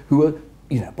Papplewick, who were,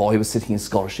 you know, boy was sitting his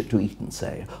scholarship to Eton,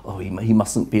 say, oh, he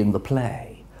mustn't be in the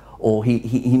play, or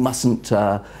he mustn't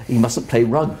play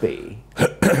rugby.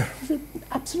 It's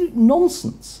absolute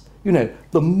nonsense. You know,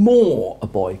 the more a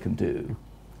boy can do,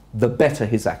 the better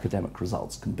his academic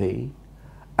results can be,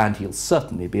 and he'll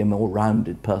certainly be a more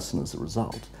rounded person as a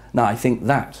result. Now, I think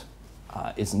that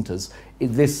isn't as...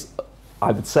 This,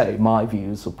 I would say, my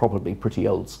views are probably pretty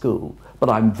old school, but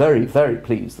I'm very, very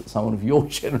pleased that someone of your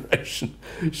generation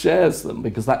shares them,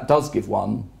 because that does give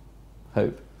one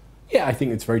hope. Yeah, I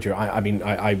think it's very true. I mean,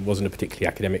 I wasn't a particularly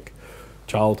academic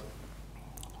child,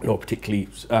 nor particularly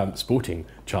sporting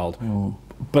child,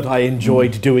 but I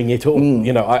enjoyed doing it all.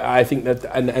 You know, I think that,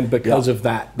 and because of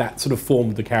that sort of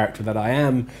formed the character that I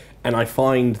am, and I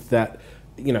find that,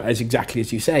 you know, as exactly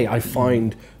as you say, I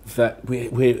find that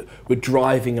we're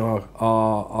driving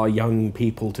our young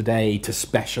people today to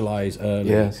specialise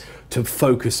early, to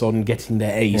focus on getting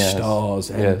their A stars,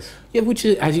 and yeah, which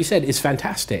is, as you said, is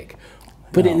fantastic,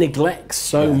 but it neglects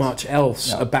so much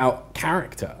else about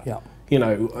character. You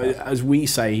know, as we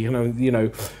say, you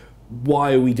know,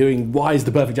 why is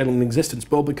the perfect gentleman in existence?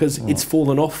 Well, because it's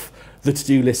fallen off the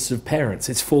to-do lists of parents.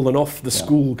 It's fallen off the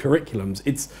school curriculums.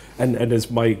 And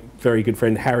as my very good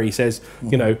friend Harry says,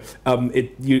 you know,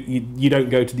 you don't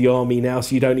go to the army now,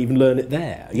 so you don't even learn it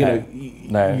there. You know,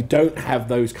 you don't have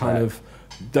those kind of,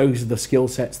 those are the skill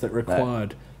sets that are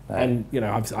required. And you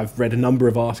know, I've read a number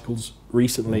of articles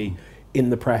recently in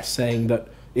the press saying that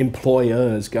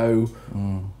employers go,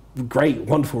 great,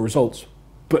 wonderful results,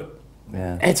 but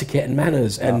etiquette and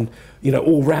manners and, you know,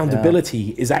 all-round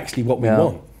ability is actually what we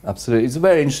want. Absolutely. It's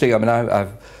very interesting. I mean, I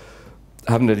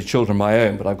haven't any children of my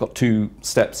own, but I've got two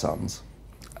stepsons,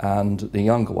 and the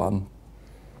younger one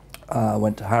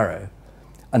went to Harrow,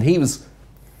 and he was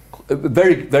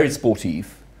very, very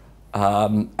sportive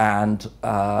and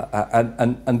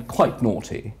quite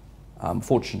naughty.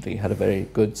 Fortunately, he had a very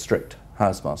good, strict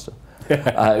housemaster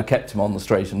who kept him on the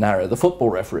straight and narrow. The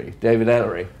football referee, David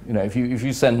Ellery, you know, if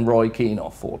you send Roy Keane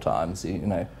off 4 times, you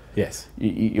know, yes,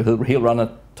 he'll run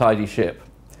a tidy ship.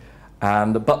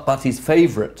 And but his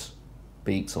favourite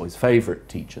Beeks, or his favourite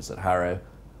teachers at Harrow,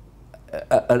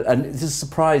 and this is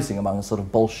surprising among a sort of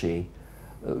bolshy,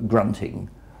 grunting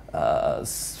 15,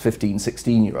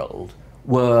 16-year-old,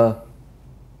 were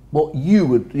what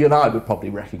you and I would probably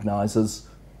recognise as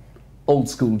old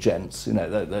school gents. You know,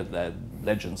 they're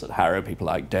legends at Harrow, people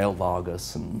like Dale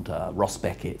Vargas and Ross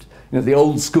Beckett, you know, the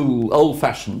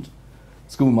old-fashioned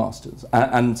schoolmasters,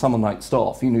 and someone like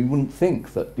Stoff. You know, you wouldn't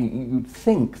think that, you'd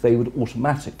think they would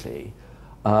automatically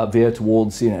veer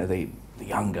towards, you know, the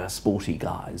younger, sporty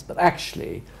guys, but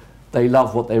actually they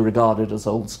love what they regarded as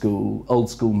old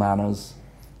school manners,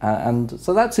 and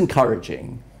so that's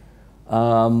encouraging.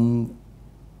 But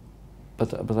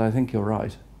I think you're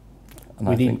right. And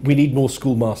we need more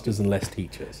schoolmasters and less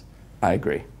teachers. I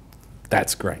agree.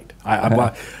 That's great.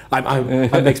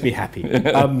 That makes me happy.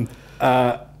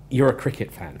 You're a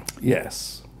cricket fan.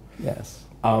 Yes. Yes.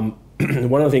 One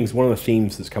of the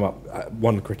themes that's come up.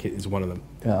 One, cricket is one of them.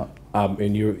 Yeah.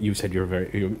 And you said you're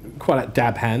quite a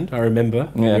dab hand. I remember.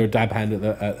 Yeah. You're a dab hand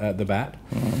at the bat.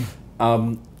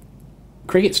 Mm.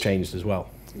 Cricket's changed as well.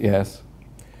 Yes.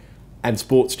 And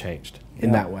sports changed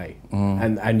in that way.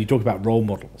 Mm. And you talk about role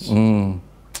models. Mm.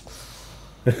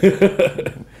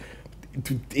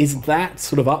 Is that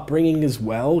sort of upbringing as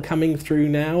well coming through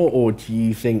now, or do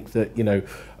you think that, you know,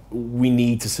 we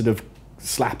need to sort of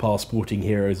slap our sporting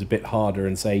heroes a bit harder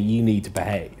and say, you need to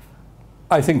behave?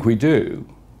 I think we do.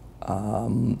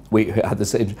 We had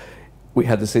this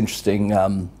interesting,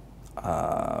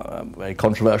 very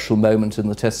controversial moment in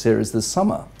the Test series this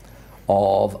summer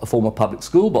of a former public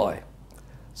school boy,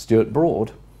 Stuart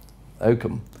Broad,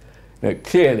 Oakham. You know,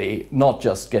 clearly not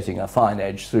just getting a fine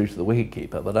edge through to the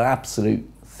wicketkeeper, but an absolute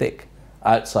thick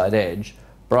outside edge,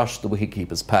 brushed the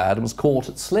wicketkeeper's pad and was caught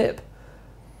at slip,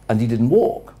 and he didn't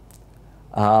walk.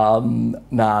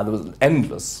 Now there was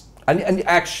endless, and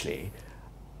actually,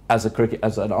 as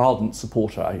an ardent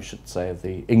supporter, I should say, of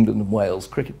the England and Wales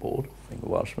Cricket Board, being a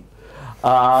Welshman,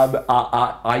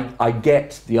 I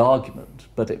get the argument,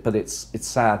 but it's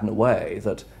sad in a way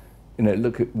that, you know,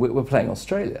 look, we're playing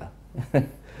Australia.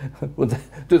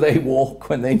 Do they walk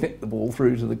when they nick the ball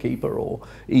through to the keeper, or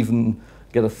even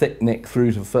get a thick nick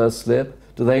through to first slip?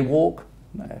 Do they walk?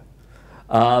 No.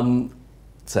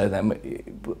 So then,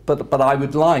 but I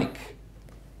would like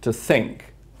to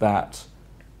think that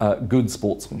good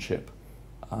sportsmanship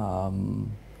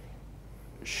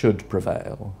should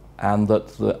prevail, and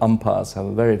that the umpires have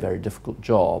a very, very difficult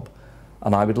job,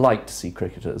 and I would like to see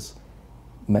cricketers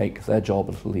make their job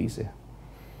a little easier.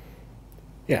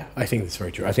 Yeah, I think that's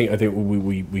very true. I think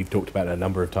we've talked about it a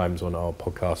number of times on our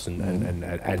podcast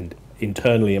and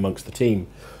internally amongst the team,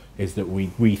 is that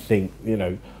we think, you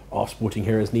know, our sporting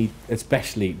heroes need,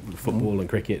 especially football and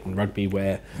cricket and rugby,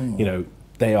 where you know,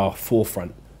 they are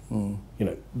forefront. You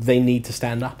know, they need to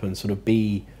stand up and sort of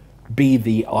be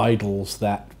the idols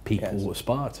that people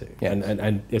aspire to. Yes.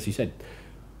 And as you said,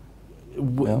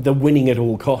 the winning at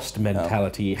all cost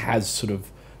mentality has sort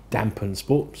of dampened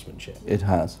sportsmanship. It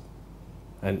has.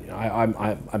 And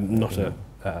I'm not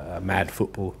a mad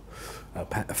football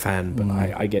fan, but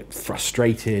I get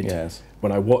frustrated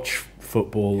when I watch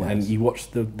football and you watch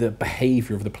the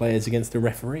behaviour of the players against the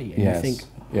referee, and you think,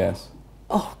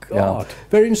 oh God. Yeah.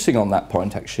 Very interesting on that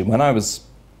point, actually. When I was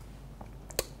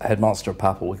headmaster of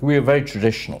Papplewick, we were very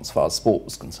traditional as far as sport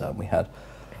was concerned. We had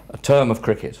a term of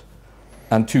cricket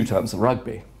and 2 terms of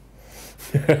rugby.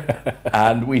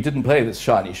 And we didn't play this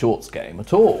shiny shorts game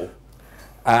at all.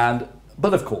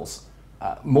 But of course,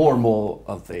 more and more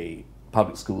of the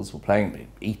public schools were playing.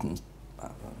 Eton,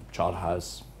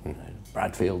 Charterhouse, you know,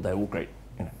 Bradfield, they're all great,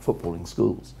 you know, footballing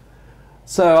schools.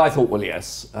 So I thought, well,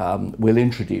 yes, we'll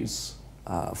introduce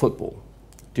football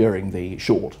during the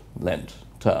short Lent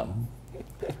term.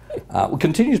 We'll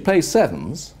continue to play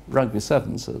sevens, rugby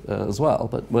sevens as well,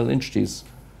 but we'll introduce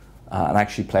and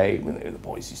actually play. The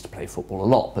boys used to play football a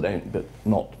lot, but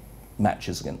not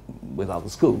matches with other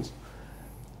schools.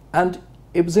 And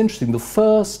it was interesting, the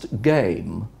first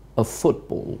game of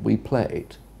football we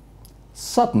played,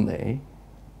 suddenly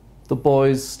the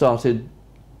boys started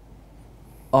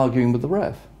arguing with the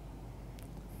ref.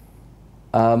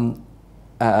 Or,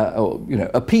 you know,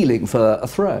 appealing for a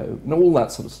throw, and all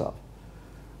that sort of stuff,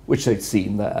 which they'd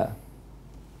seen their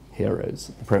heroes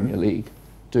at the Premier League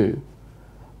do.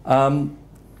 And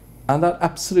that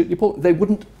absolutely, they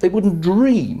wouldn't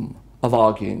dream of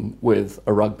arguing with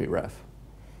a rugby ref.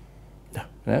 No.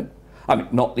 You know? I mean,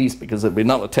 not least because there'd be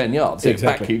another 10 yards.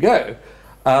 Exactly. Back you go.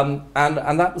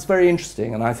 And that was very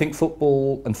interesting, and I think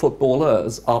football and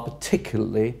footballers are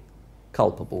particularly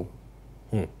culpable.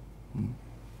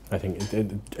 I think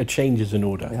a change is in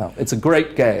order. Yeah, it's a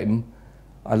great game.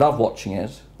 I love watching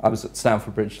it. I was at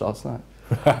Stamford Bridge last night.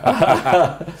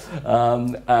 But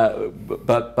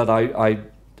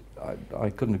I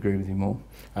couldn't agree with you more.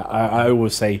 I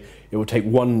always say it would take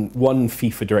one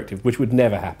FIFA directive, which would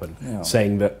never happen,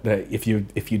 saying that if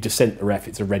you dissent the ref,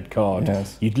 it's a red card.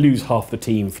 Yes. You'd lose half the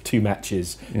team for 2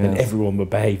 matches, and everyone would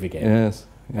behave again. Yes.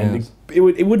 And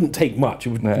it wouldn't take much.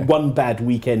 It would be one bad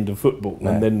weekend of football,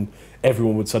 and then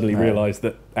everyone would suddenly realise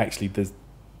that actually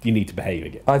you need to behave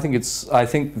again. I think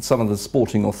that some of the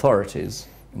sporting authorities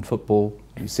in football,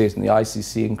 you see it in the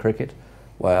ICC in cricket,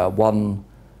 where one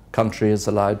country is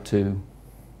allowed to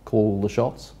call the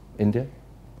shots, India.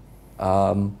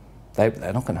 They're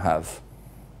not going to have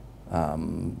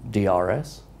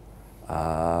DRS,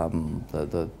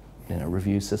 the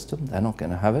review system. They're not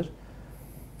going to have it.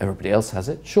 Everybody else has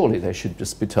it. Surely they should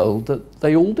just be told that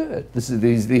they all do it.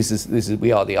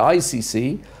 We are the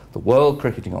ICC, the World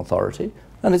Cricketing Authority,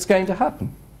 and it's going to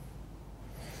happen.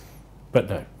 But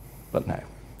no. But no.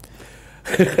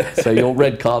 So your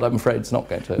red card, I'm afraid, is not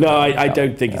going to. No, I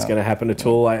don't think it's going to happen at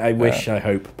all. I wish, I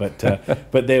hope, but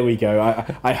there we go.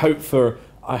 I hope for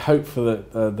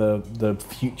the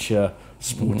future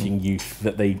sporting youth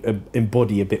that they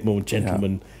embody a bit more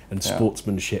gentleman and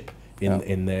sportsmanship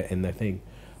in their thing.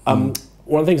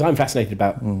 One of the things I'm fascinated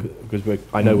about, because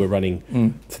I know we're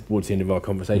running towards the end of our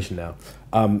conversation now,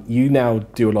 you now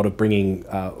do a lot of bringing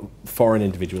foreign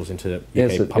individuals into the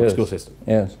UK public school system.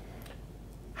 Yes.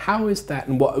 How is that,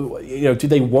 and what, do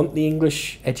they want the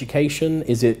English education?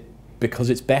 Is it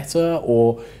because it's better,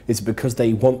 or is it because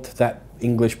they want that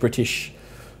English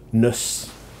Britishness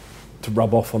to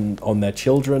rub off on their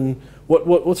children?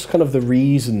 What's kind of the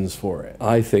reasons for it?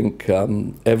 I think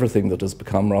everything that has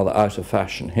become rather out of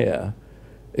fashion here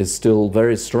is still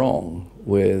very strong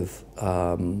with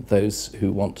those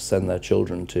who want to send their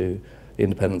children to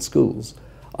independent schools.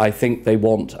 I think they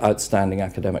want outstanding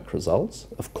academic results.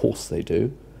 Of course they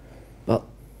do. But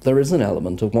there is an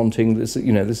element of wanting this,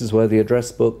 this is where the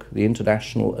address book, the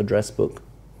international address book,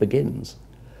 begins.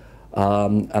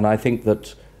 And I think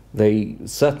that they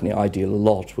certainly I deal a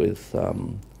lot with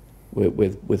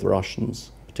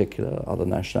Russians, in particular, other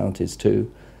nationalities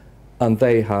too, and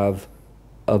they have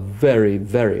a very,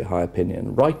 very high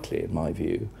opinion, rightly in my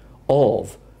view,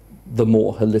 of the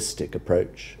more holistic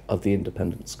approach of the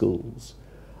independent schools.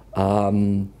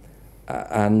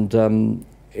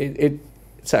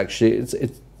 It's actually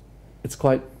it's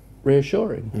quite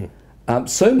reassuring.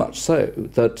 So much so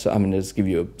that, I mean, just give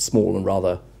you a small and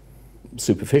rather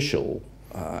superficial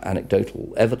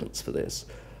anecdotal evidence for this.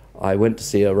 I went to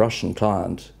see a Russian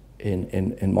client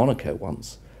in Monaco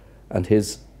once, and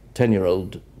his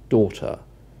 10-year-old daughter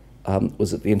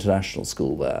was at the international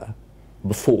school there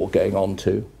before going on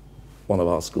to one of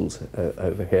our schools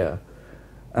over here.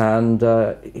 And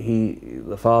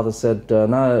the father said,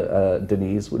 now,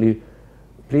 Denise, will you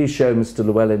please show Mr.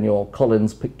 Llewellyn your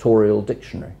Collins Pictorial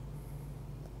Dictionary?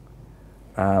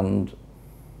 And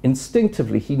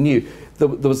instinctively he knew. There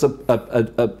was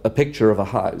a picture of a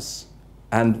house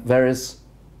and various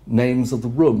names of the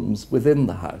rooms within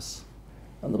the house.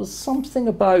 And there was something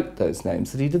about those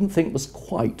names that he didn't think was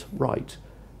quite right.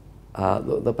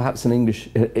 That perhaps in English,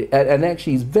 and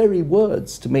actually his very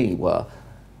words to me were,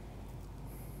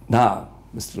 now,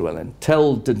 Mr. Llewellyn,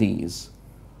 tell Denise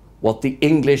what the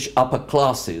English upper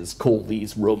classes call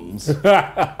these rooms.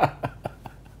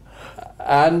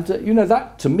 And,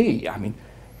 that to me, I mean,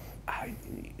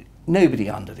 nobody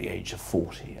under the age of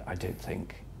 40, I don't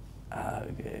think,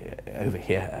 over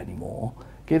here anymore,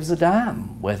 gives a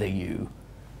damn whether you,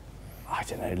 I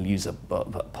don't know, use a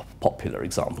popular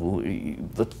example,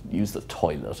 use the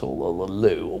toilet or the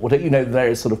loo or whatever,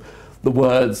 various sort of the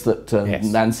words that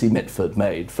Nancy Mitford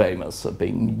made famous of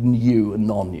being new and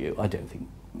non-new. I don't think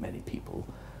many people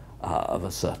of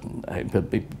a certain,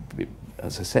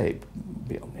 as I say,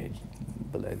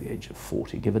 below the age of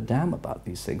 40 give a damn about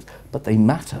these things, but they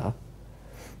matter.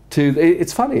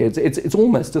 It's funny, it's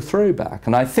almost a throwback,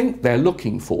 and I think they're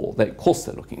looking for, of course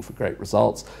they're looking for great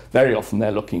results. Very often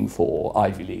they're looking for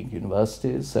Ivy League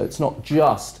universities, so it's not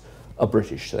just a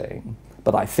British thing.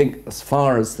 But I think as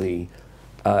far as the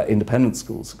independent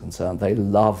schools are concerned, they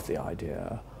love the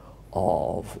idea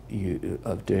of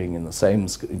doing in the same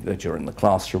school, that you're in the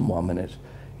classroom 1 minute,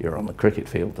 you're on the cricket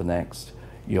field the next,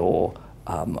 you're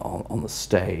on the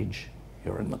stage,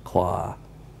 you're in the choir,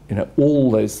 all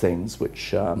those things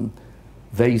which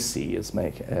they see as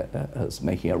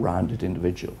making a rounded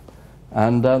individual,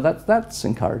 and that's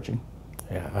encouraging.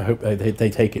 Yeah, I hope they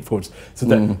take it forward.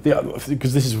 So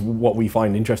because this is what we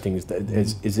find interesting is that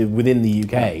is within the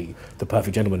UK, the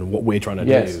perfect gentleman, and what we're trying to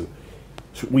do.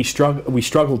 We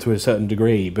struggle to a certain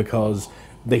degree because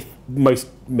most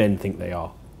men think they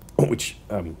are, which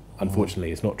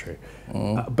unfortunately, is not true.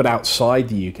 But outside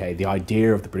the UK, the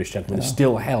idea of the British gentleman is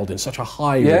still held in such a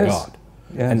high regard.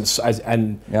 Yes.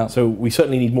 So we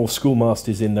certainly need more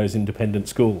schoolmasters in those independent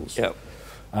schools, so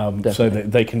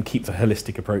that they can keep the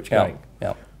holistic approach going.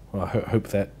 Well, I hope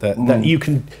that you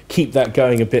can keep that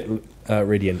going a bit,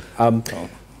 Rhidian.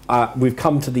 We've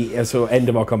come to the sort of end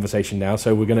of our conversation now,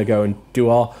 so we're going to go and do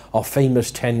our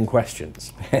famous 10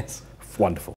 questions. Yes.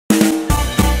 Wonderful.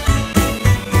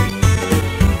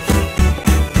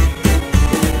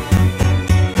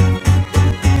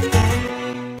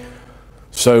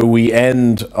 So we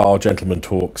end our gentleman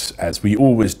talks, as we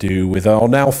always do, with our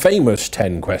now famous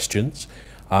 10 questions.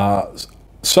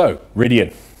 So,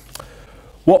 Rhidian,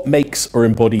 what makes or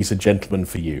embodies a gentleman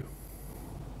for you?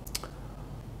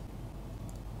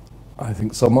 I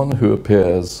think someone who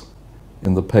appears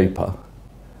in the paper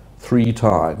 3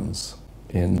 times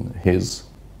in his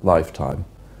lifetime.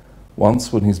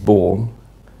 Once when he's born,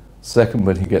 second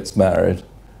when he gets married,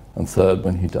 and third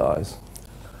when he dies.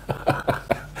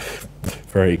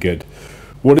 Very good.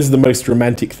 What is the most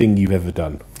romantic thing you've ever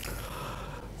done?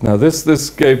 Now this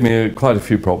gave me quite a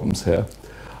few problems here.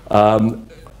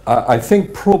 I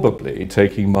think probably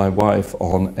taking my wife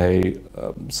on a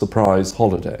surprise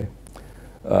holiday.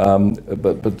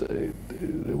 But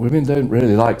women don't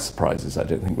really like surprises, I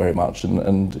don't think, very much.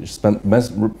 And she spent it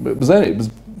was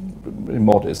very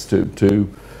modest to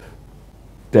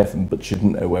Devon, but she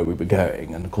didn't know where we were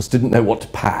going, and of course didn't know what to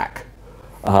pack.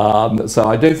 So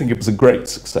I don't think it was a great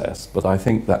success, but I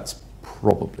think that's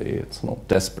probably, it's not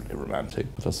desperately romantic,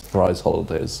 but a surprise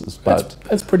holiday is about...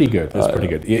 That's pretty good, that's pretty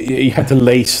good. You have to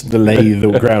lay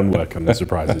the groundwork on the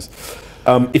surprises.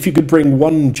 If you could bring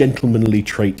one gentlemanly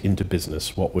trait into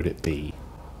business, what would it be?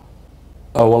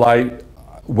 Oh, well,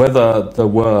 whether there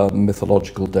were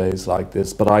mythological days like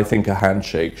this, but I think a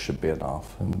handshake should be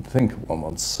enough. And think one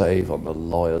would save on the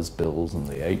lawyer's bills and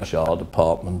the HR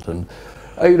department. And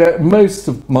you know, most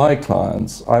of my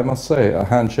clients, I must say, a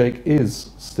handshake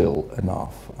is still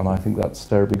enough. And I think that's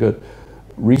terribly good.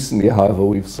 Recently, however,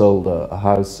 we've sold a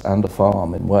house and a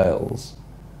farm in Wales,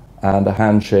 and a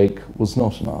handshake was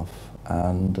not enough.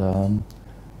 And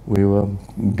we were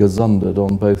gazundered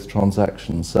on both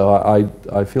transactions. So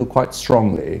I feel quite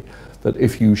strongly that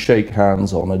if you shake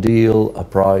hands on a deal, a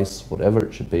price, whatever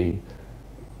it should be,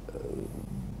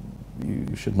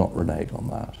 you should not renege on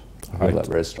that. I feel that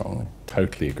very strongly.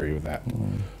 Totally agree with that.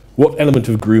 What element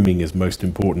of grooming is most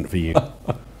important for you?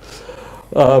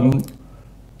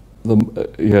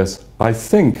 Yes, I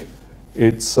think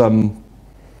it's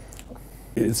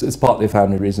partly a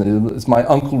family reason. It's my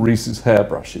Uncle Reese's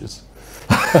hairbrushes.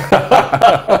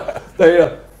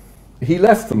 He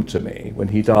left them to me when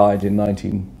he died in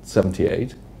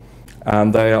 1978,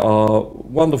 and they are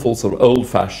wonderful sort of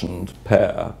old-fashioned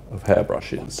pair of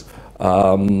hairbrushes,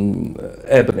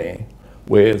 ebony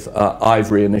with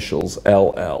ivory initials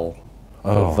LL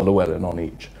of the Llewellyn on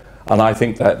each, and I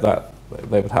think that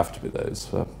they would have to be those.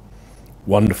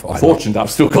 Wonderful. Fortunately,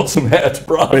 I've still got some hair to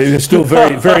brush. But they're still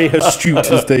very, very astute,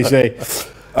 as they say.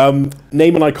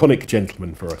 Name an iconic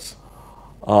gentleman for us.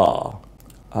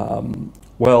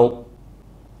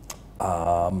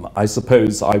 I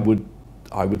suppose I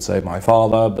would say my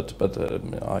father, but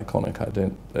iconic, I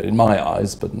don't, in my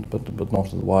eyes, but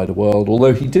not in the wider world.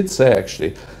 Although he did say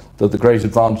actually that the great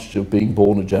advantage of being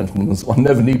born a gentleman was one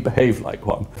never need behave like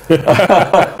one.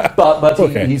 but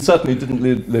okay. he certainly didn't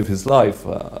live his life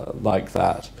like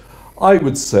that. I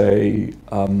would say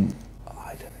I don't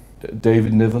know,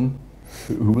 David Niven,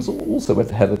 who was also went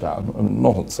to Heatherdown, I mean,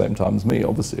 not at the same time as me,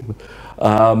 obviously.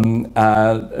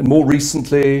 And more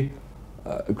recently,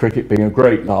 cricket being a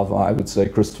great love, I would say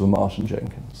Christopher Martin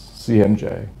Jenkins,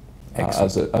 CMJ,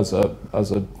 as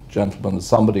a gentleman, as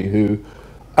somebody who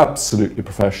absolutely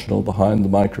professional behind the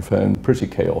microphone, pretty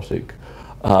chaotic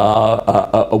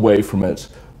away from it,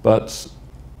 but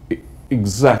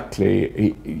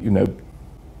exactly, you know,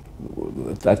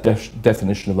 that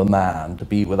definition of a man, to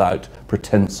be without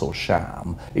pretense or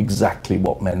sham, exactly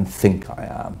what men think I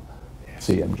am. Yes.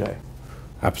 CMJ.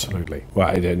 Absolutely.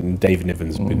 Well, and David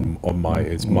Niven's been on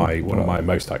one of my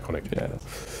most iconic. Yes.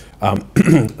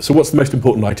 So, what's the most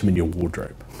important item in your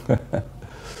wardrobe?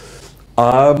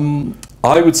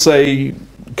 I would say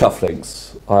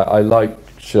cufflinks. I like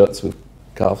shirts with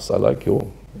cuffs. I like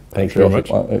your. Thank you very much.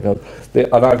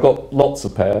 And I've got lots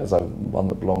of pairs. I've one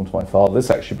that belonged to my father. This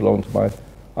actually belonged to my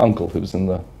uncle, who was in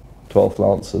the 12th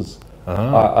Lancers.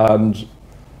 And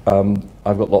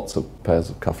I've got lots of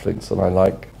pairs of cufflinks, and I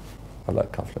like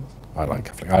cufflinks. I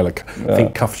like cufflinks. I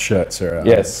think cuffed shirts are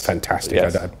fantastic.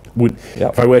 Yes.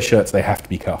 If I wear shirts, they have to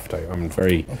be cuffed. I'm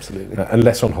very absolutely,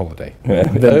 unless on holiday. Yeah.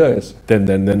 Then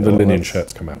the linen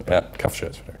shirts come out. Yeah. Cuff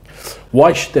shirts.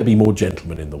 Why should there be more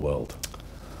gentlemen in the world?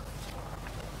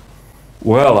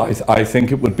 Well, I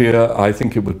think it would be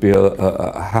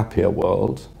a happier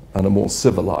world and a more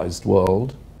civilized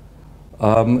world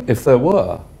if there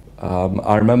were.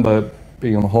 I remember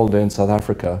being on holiday in South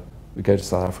Africa. We go to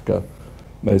South Africa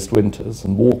most winters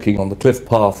and walking on the cliff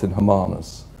path in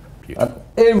Hermanus. And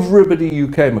everybody you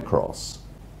came across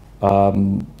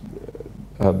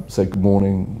said good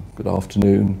morning, good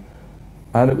afternoon,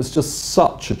 and it was just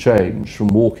such a change from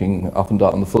walking up and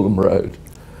down the Fulham Road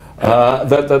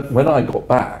that when I got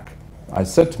back, I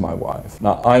said to my wife,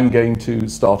 now I'm going to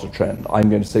start a trend. I'm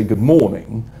going to say good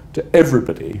morning to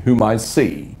everybody whom I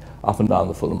see up and down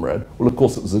the Fulham Road. Well, of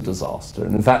course, it was a disaster.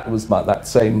 And in fact, it was that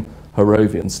same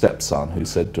Harrovian stepson who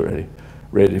said to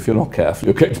Rhidian, if you're not careful,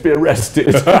 you're going to be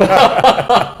arrested.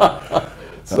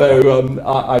 So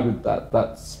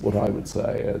that's what I would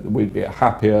say. We'd be a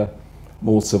happier,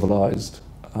 more civilized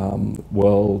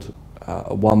world,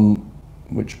 one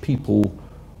which people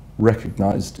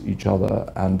recognized each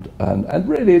other, and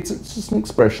really it's just an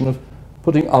expression of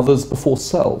putting others before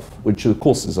self, which of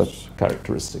course is a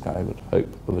characteristic, I would hope,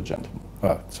 of a gentleman.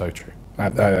 Oh, so true.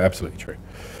 Absolutely true.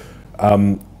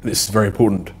 This is very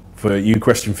important for you.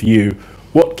 Question for you.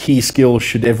 What key skills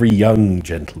should every young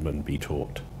gentleman be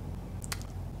taught?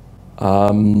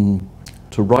 To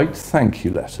write thank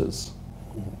you letters.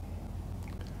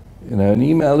 You know, an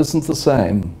email isn't the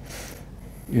same.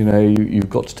 You know, you've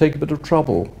got to take a bit of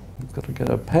trouble. You've got to get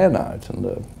a pen out and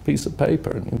a piece of paper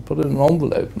and you put it in an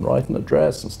envelope and write an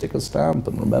address and stick a stamp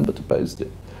and remember to post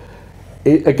it.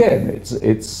 Again,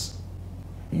 it's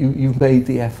you've made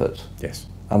the effort. Yes.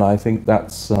 And I think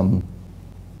that's the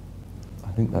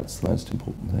most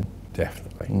important thing.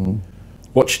 Definitely.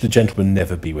 What should a gentleman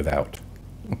never be without?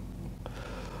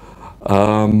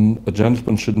 A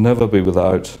gentleman should never be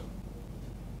without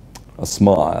a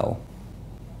smile.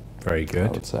 Very good.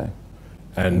 I would say.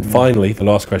 And finally, the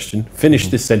last question. Finish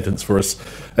this sentence for us.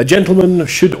 A gentleman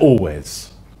should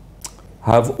always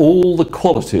have all the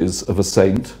qualities of a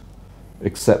saint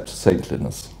except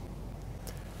saintliness.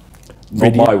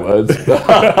 Not my words.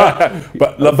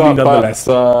 but lovely nonetheless.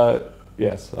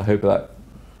 Yes, I hope that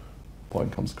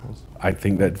point comes across. I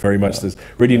think that very much does.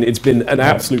 Rhidian, it's been an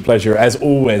absolute pleasure, as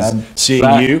always,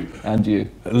 seeing you. And you.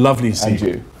 Lovely to see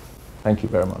you. Thank you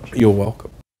very much. You're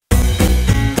welcome.